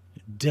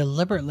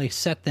deliberately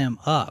set them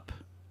up.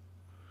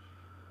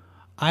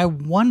 I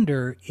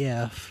wonder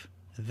if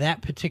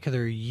that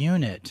particular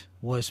unit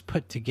was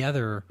put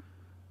together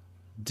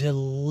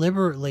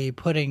deliberately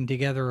putting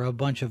together a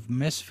bunch of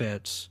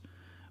misfits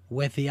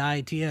with the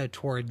idea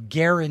toward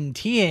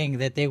guaranteeing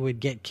that they would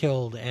get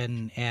killed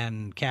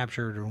and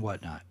captured and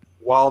whatnot.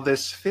 While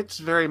this fits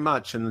very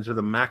much into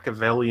the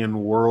Machiavellian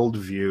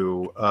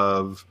worldview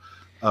of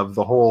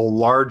the whole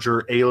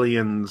larger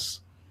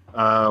aliens,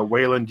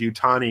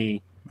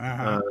 Weyland-Yutani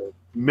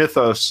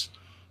mythos,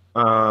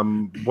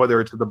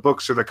 whether it's the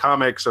books or the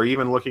comics, or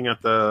even looking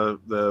at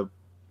the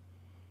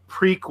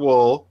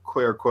prequel,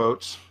 queer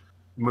quotes,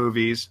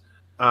 movies,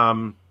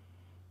 I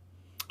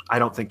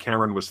don't think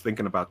Cameron was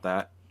thinking about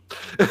that.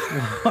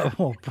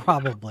 Well,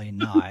 probably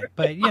not,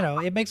 but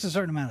it makes a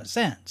certain amount of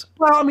sense.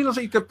 Well, I mean, let's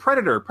say the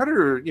Predator,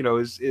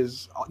 is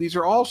these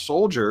are all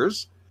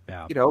soldiers,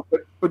 Yeah.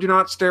 but do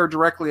not stare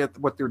directly at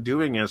what they're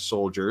doing as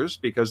soldiers,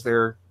 because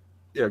they're,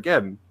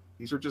 again,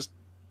 these are just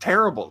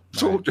terrible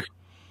soldiers.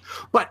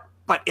 But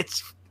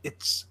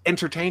it's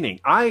entertaining.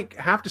 I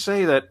have to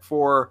say that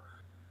for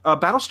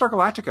Battlestar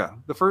Galactica,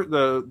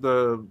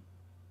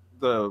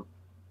 the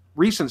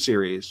recent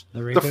series,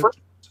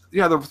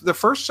 the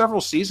first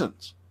several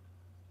seasons,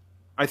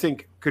 I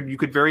think you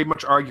could very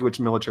much argue it's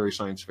military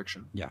science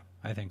fiction. Yeah,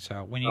 I think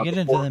so. When you get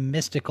into the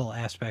mystical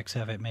aspects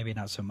of it, maybe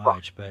not so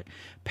much, but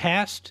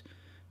past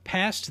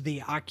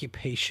the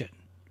occupation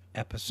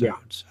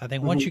episodes, I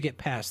think once you get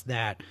past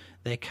that,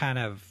 they kind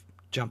of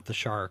jumped the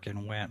shark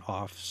and went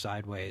off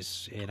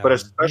sideways. But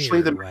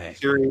especially the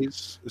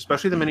miniseries,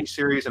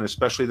 and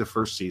especially the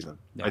first season,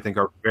 I think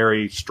are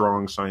very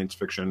strong science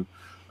fiction.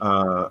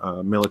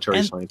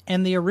 Military science.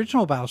 And the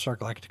original Battlestar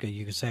Galactica,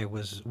 you could say,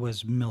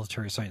 was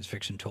military science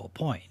fiction to a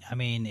point. I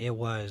mean, it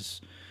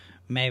was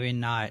maybe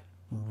not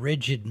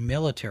rigid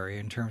military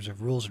in terms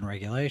of rules and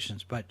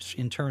regulations, but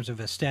in terms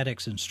of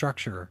aesthetics and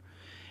structure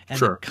and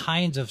the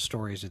kinds of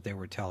stories that they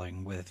were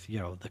telling with,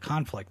 the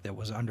conflict that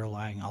was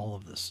underlying all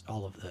of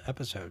the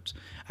episodes.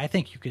 I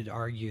think you could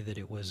argue that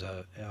it was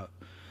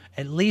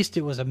at least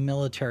it was a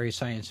military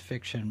science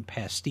fiction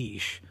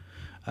pastiche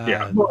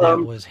that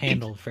was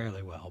handled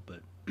fairly well, but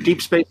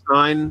Deep Space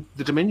Nine,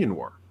 the Dominion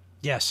War.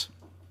 Yes.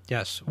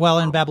 Well,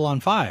 in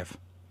Babylon 5.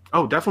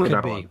 Oh, definitely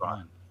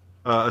Babylon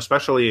 5.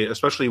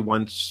 Especially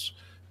once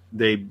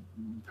they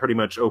pretty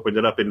much opened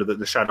it up into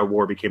the Shadow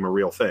War became a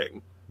real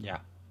thing. Yeah.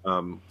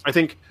 I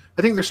think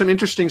there's some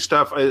interesting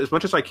stuff. As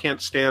much as I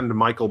can't stand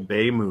Michael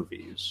Bay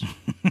movies,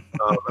 and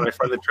I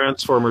find the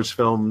Transformers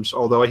films,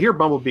 although I hear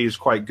Bumblebee is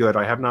quite good,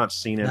 I have not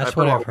seen it. That's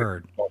what I've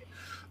heard.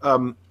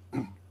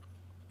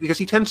 Because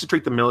he tends to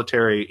treat the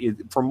military,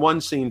 from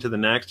one scene to the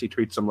next, he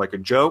treats them like a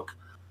joke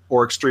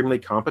or extremely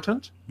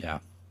competent. Yeah.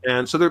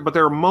 And so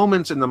there are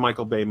moments in the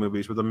Michael Bay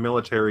movies where the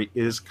military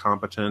is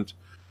competent.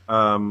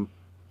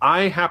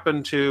 I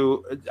happen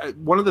to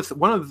one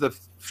of the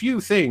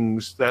few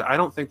things that I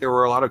don't think there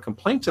were a lot of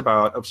complaints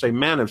about of, say,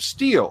 Man of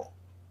Steel,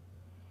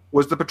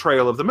 was the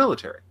portrayal of the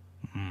military.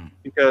 Mm-hmm.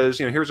 Because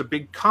here's a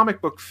big comic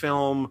book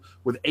film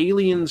with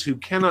aliens who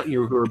cannot,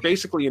 who are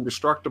basically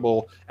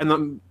indestructible,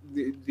 and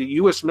the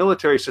U.S.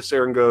 military sits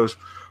there and goes,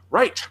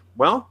 right,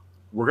 well,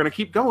 we're going to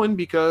keep going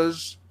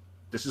because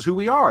this is who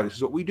we are. This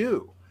is what we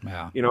do.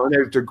 Yeah. And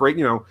they're great.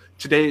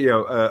 Today,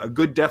 a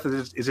good death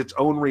is its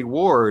own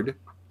reward.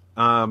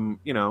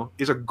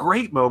 Is a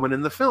great moment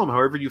in the film.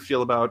 However you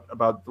feel about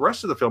the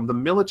rest of the film, the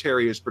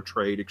military is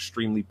portrayed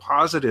extremely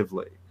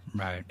positively,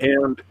 right,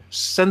 and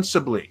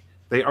sensibly.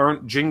 They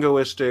aren't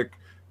jingoistic.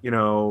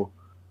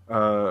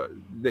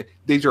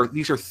 These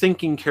are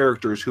thinking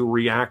characters who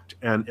react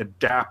and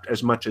adapt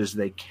as much as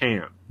they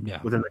can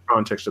within the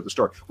context of the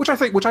story, which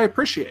I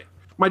appreciate.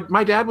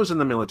 My dad was in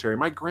the military.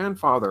 My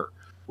grandfather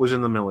was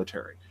in the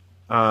military.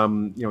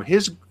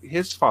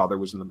 His father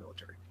was in the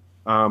military.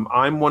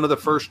 I'm one of the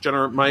first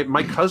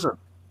my cousin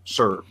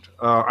served.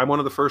 I'm one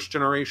of the first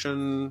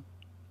generation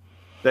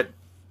that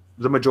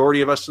the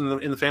majority of us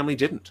in the family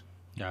didn't.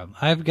 Yeah,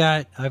 I've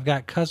got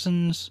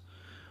cousins.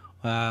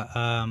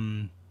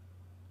 The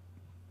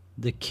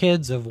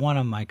kids of one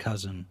of my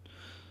cousin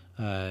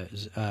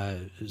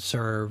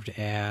served,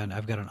 and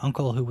I've got an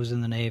uncle who was in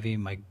the Navy.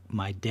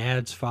 My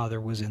dad's father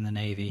was in the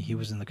Navy. He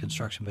was in the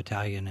construction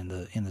battalion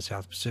in the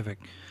South Pacific.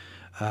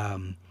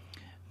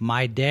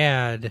 My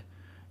dad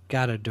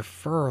got a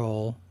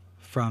deferral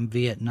from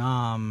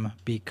Vietnam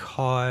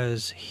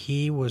because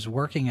he was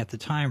working at the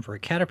time for a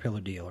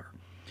Caterpillar dealer,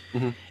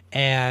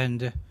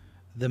 and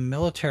the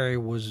military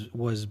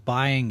was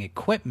buying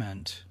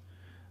equipment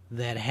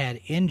that had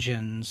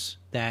engines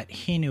that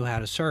he knew how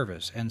to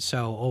service. And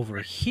so over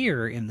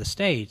here in the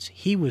States,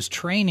 he was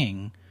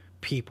training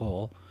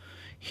people,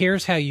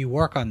 here's how you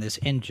work on this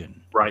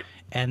engine. Right.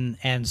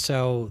 And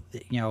so,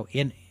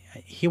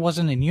 he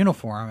wasn't in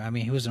uniform. I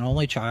mean, he was an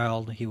only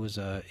child. He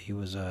had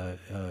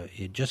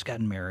just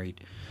gotten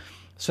married.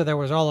 So there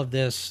was all of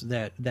this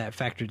that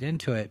factored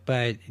into it.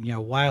 But,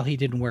 while he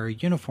didn't wear a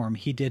uniform,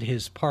 he did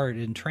his part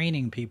in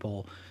training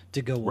people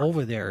to go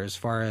over there as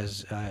far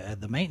as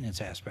the maintenance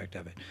aspect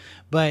of it.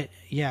 But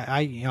yeah,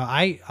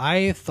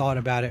 I thought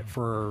about it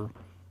for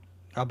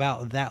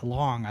about that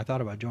long. I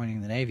thought about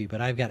joining the Navy, but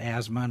I've got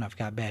asthma and I've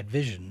got bad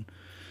vision,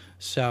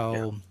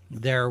 so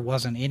there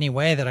wasn't any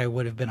way that I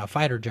would have been a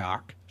fighter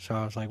jock. So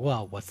I was like,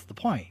 well, what's the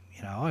point?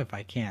 If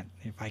I can't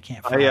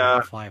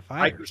fly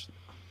fighters.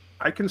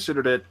 I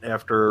considered it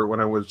after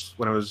when I was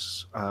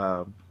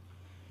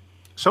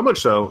so much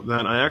so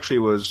that I actually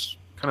was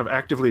kind of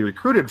actively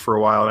recruited for a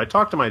while, and I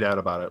talked to my dad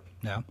about it.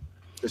 Yeah,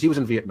 because he was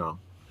in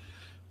Vietnam,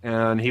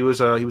 and he was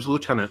a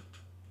lieutenant,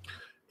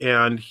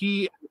 and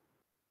he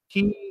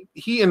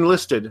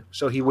enlisted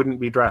so he wouldn't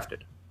be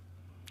drafted.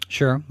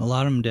 Sure, a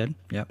lot of them did.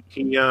 Yep.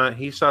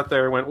 He sat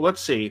there and went, well,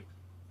 let's see,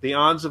 the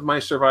odds of my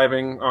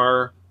surviving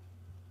are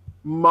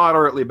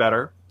moderately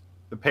better.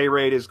 The pay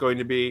rate is going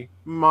to be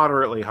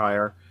moderately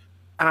higher,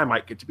 and I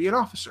might get to be an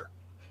officer.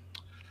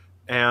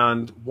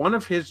 And one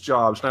of his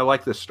jobs, and I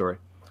like this story,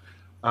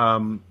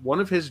 one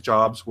of his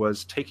jobs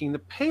was taking the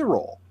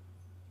payroll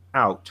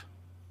out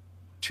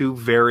to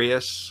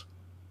various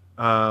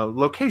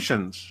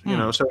locations. You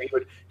know, so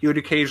he would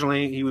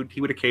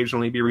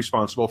occasionally be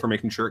responsible for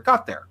making sure it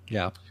got there.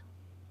 Yeah.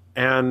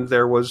 And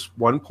there was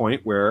one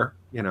point where,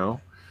 you know,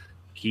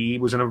 he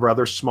was in a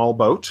rather small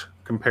boat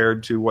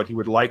compared to what he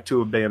would like to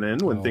have been in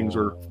when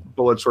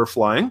bullets were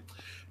flying.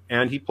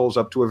 And he pulls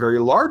up to a very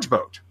large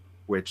boat,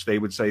 which they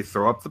would say,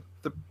 throw up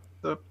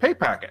the pay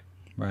packet.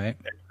 Right.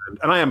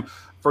 And I am,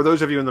 for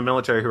those of you in the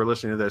military who are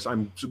listening to this,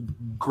 I'm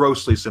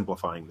grossly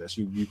simplifying this.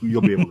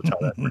 You'll be able to tell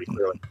that pretty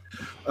clearly.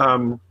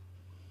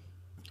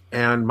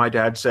 And my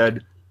dad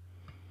said,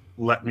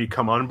 let me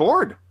come on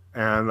board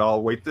and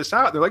I'll wait this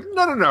out. They're like,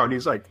 no. And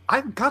he's like,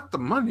 I've got the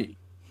money.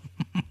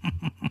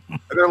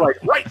 And they're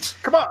like, right,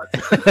 come on.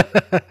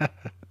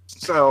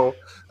 So,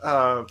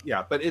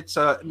 yeah, but it's,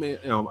 you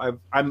know,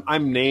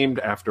 I'm named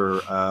after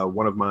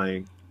one of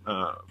my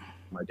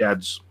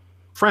dad's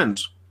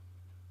friends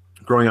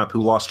growing up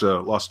who lost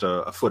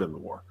a foot in the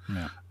war.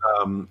 Yeah.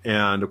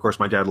 And of course,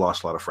 my dad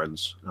lost a lot of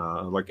friends,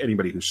 like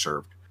anybody who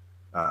served.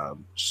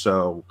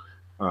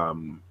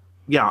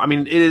 Yeah, I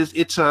mean,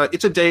 it's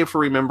a day for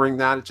remembering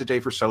that. It's a day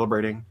for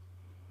celebrating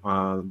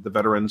the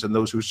veterans and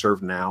those who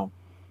serve now,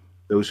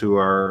 those who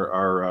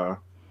are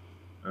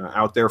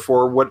out there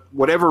for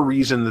whatever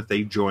reason that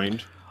they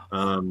joined.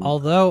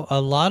 Although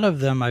a lot of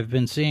them I've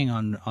been seeing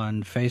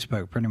on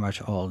Facebook pretty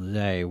much all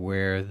day,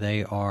 where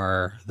they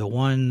are the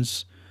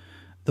ones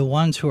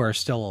who are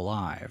still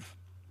alive,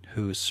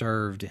 who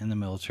served in the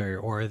military,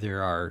 or they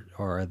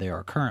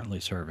are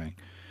currently serving.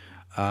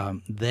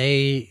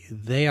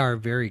 They are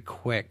very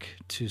quick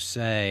to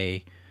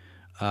say,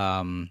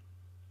 no,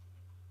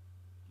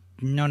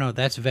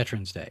 that's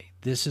Veterans Day.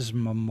 This is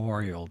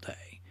Memorial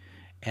Day.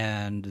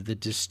 And the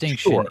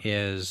distinction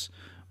is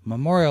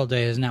Memorial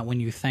Day is not when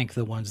you thank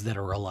the ones that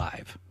are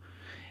alive.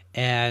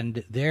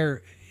 And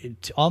they're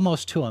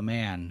almost to a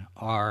man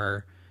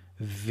are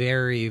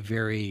very,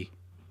 very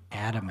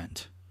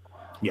adamant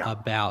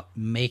about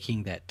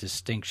making that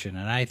distinction.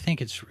 And I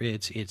think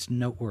it's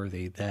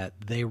noteworthy that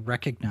they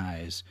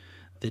recognize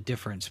the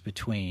difference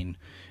between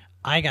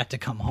I got to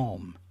come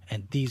home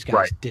and these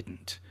guys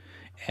didn't.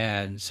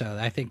 And so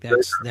I think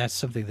that's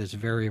something that's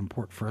very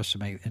important for us to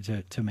make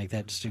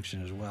that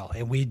distinction as well.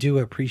 And we do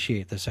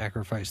appreciate the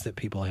sacrifice that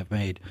people have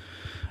made.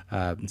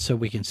 So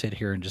we can sit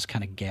here and just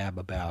kind of gab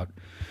about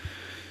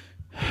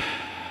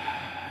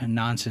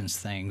nonsense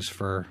things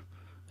for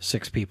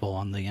 6 people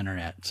on the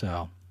internet.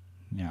 So,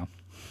 you know,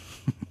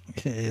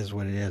 it is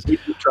what it is. We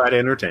try to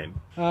entertain.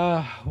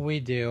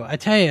 We do. I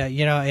tell you,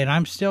 you know, and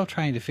I'm still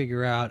trying to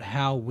figure out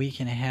how we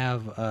can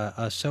have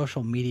a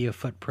social media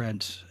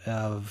footprint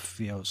of,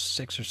 you know,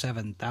 6,000 or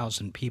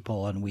 7,000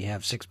 people, and we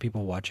have 6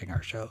 people watching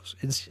our shows.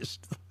 It's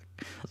just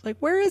like,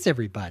 where is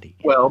everybody?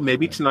 Well,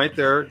 maybe tonight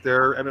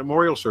they're at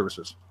memorial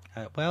services.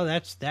 Well,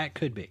 that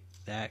could be.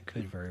 That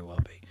could very well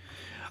be.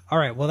 All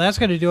right, well, that's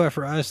going to do it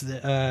for us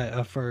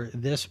for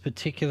this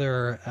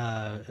particular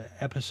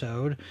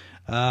episode.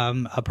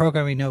 A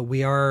programming note,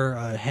 we are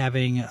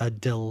having a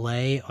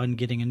delay on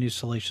getting a new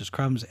Salacious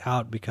Crumbs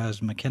out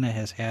because McKenna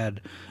has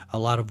had a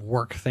lot of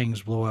work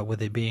things blow up,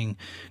 with it being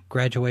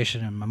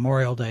graduation and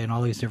Memorial Day and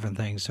all these different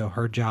things. So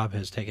her job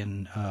has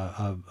taken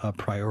a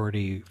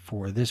priority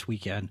for this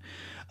weekend.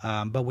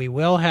 But we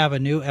will have a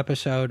new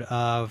episode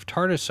of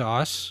Tartar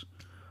Sauce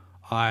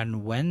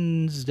on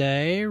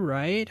Wednesday,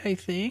 right, I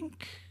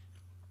think?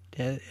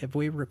 Have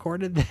we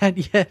recorded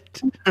that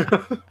yet?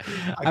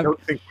 I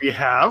don't think we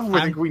have.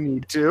 I think we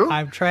need to.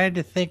 I'm trying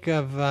to think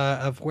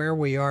of where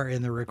we are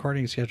in the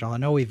recording schedule. I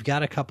know we've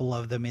got a couple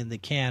of them in the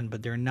can,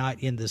 but they're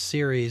not in the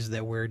series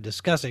that we're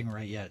discussing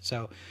right yet.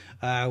 So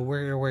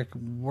we're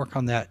work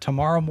on that.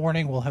 Tomorrow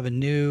morning we'll have a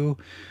new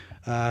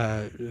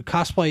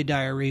Cosplay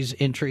Diaries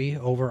entry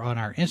over on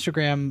our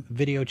Instagram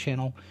video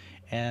channel.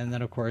 And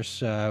then, of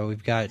course,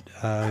 we've got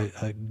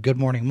a Good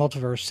Morning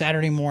Multiverse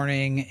Saturday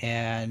morning,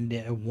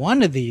 and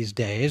one of these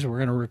days we're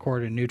going to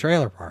record a new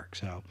trailer park.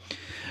 So,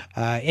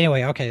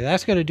 anyway, okay,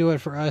 that's going to do it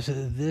for us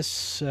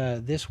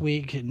this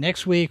week.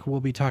 Next week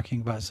we'll be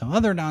talking about some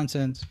other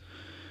nonsense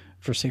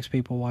for 6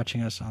 people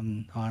watching us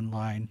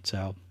online.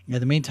 So, in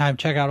the meantime,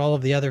 check out all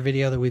of the other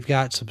video that we've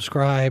got.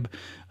 Subscribe,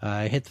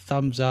 hit the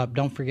thumbs up.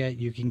 Don't forget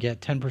you can get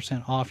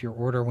 10% off your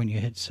order when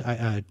you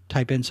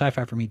type in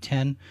Sci-Fi for Me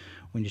 10.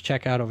 When you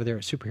check out over there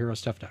at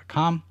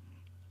superherostuff.com.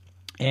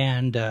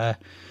 And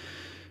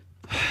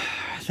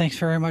thanks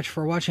very much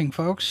for watching,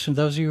 folks.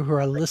 Those of you who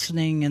are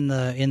listening in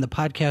the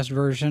podcast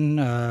version,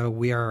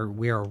 we are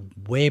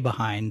way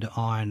behind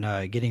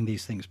on getting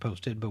these things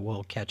posted, but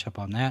we'll catch up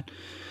on that.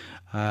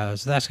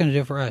 So that's going to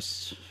do it for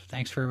us.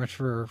 Thanks very much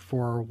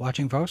for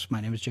watching, folks.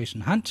 My name is Jason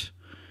Hunt.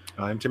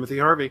 I'm Timothy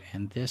Harvey.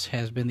 And this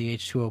has been the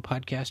H2O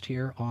podcast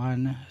here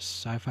on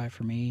Sci-Fi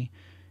for Me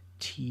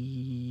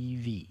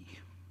TV.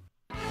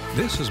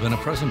 This has been a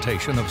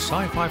presentation of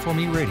Sci-Fi for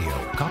Me Radio.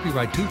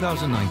 Copyright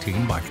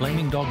 2019 by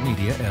Flaming Dog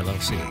Media,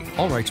 LLC.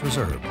 All rights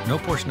reserved. No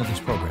portion of this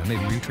program may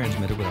be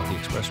retransmitted without the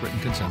express written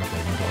consent of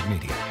Flaming Dog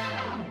Media.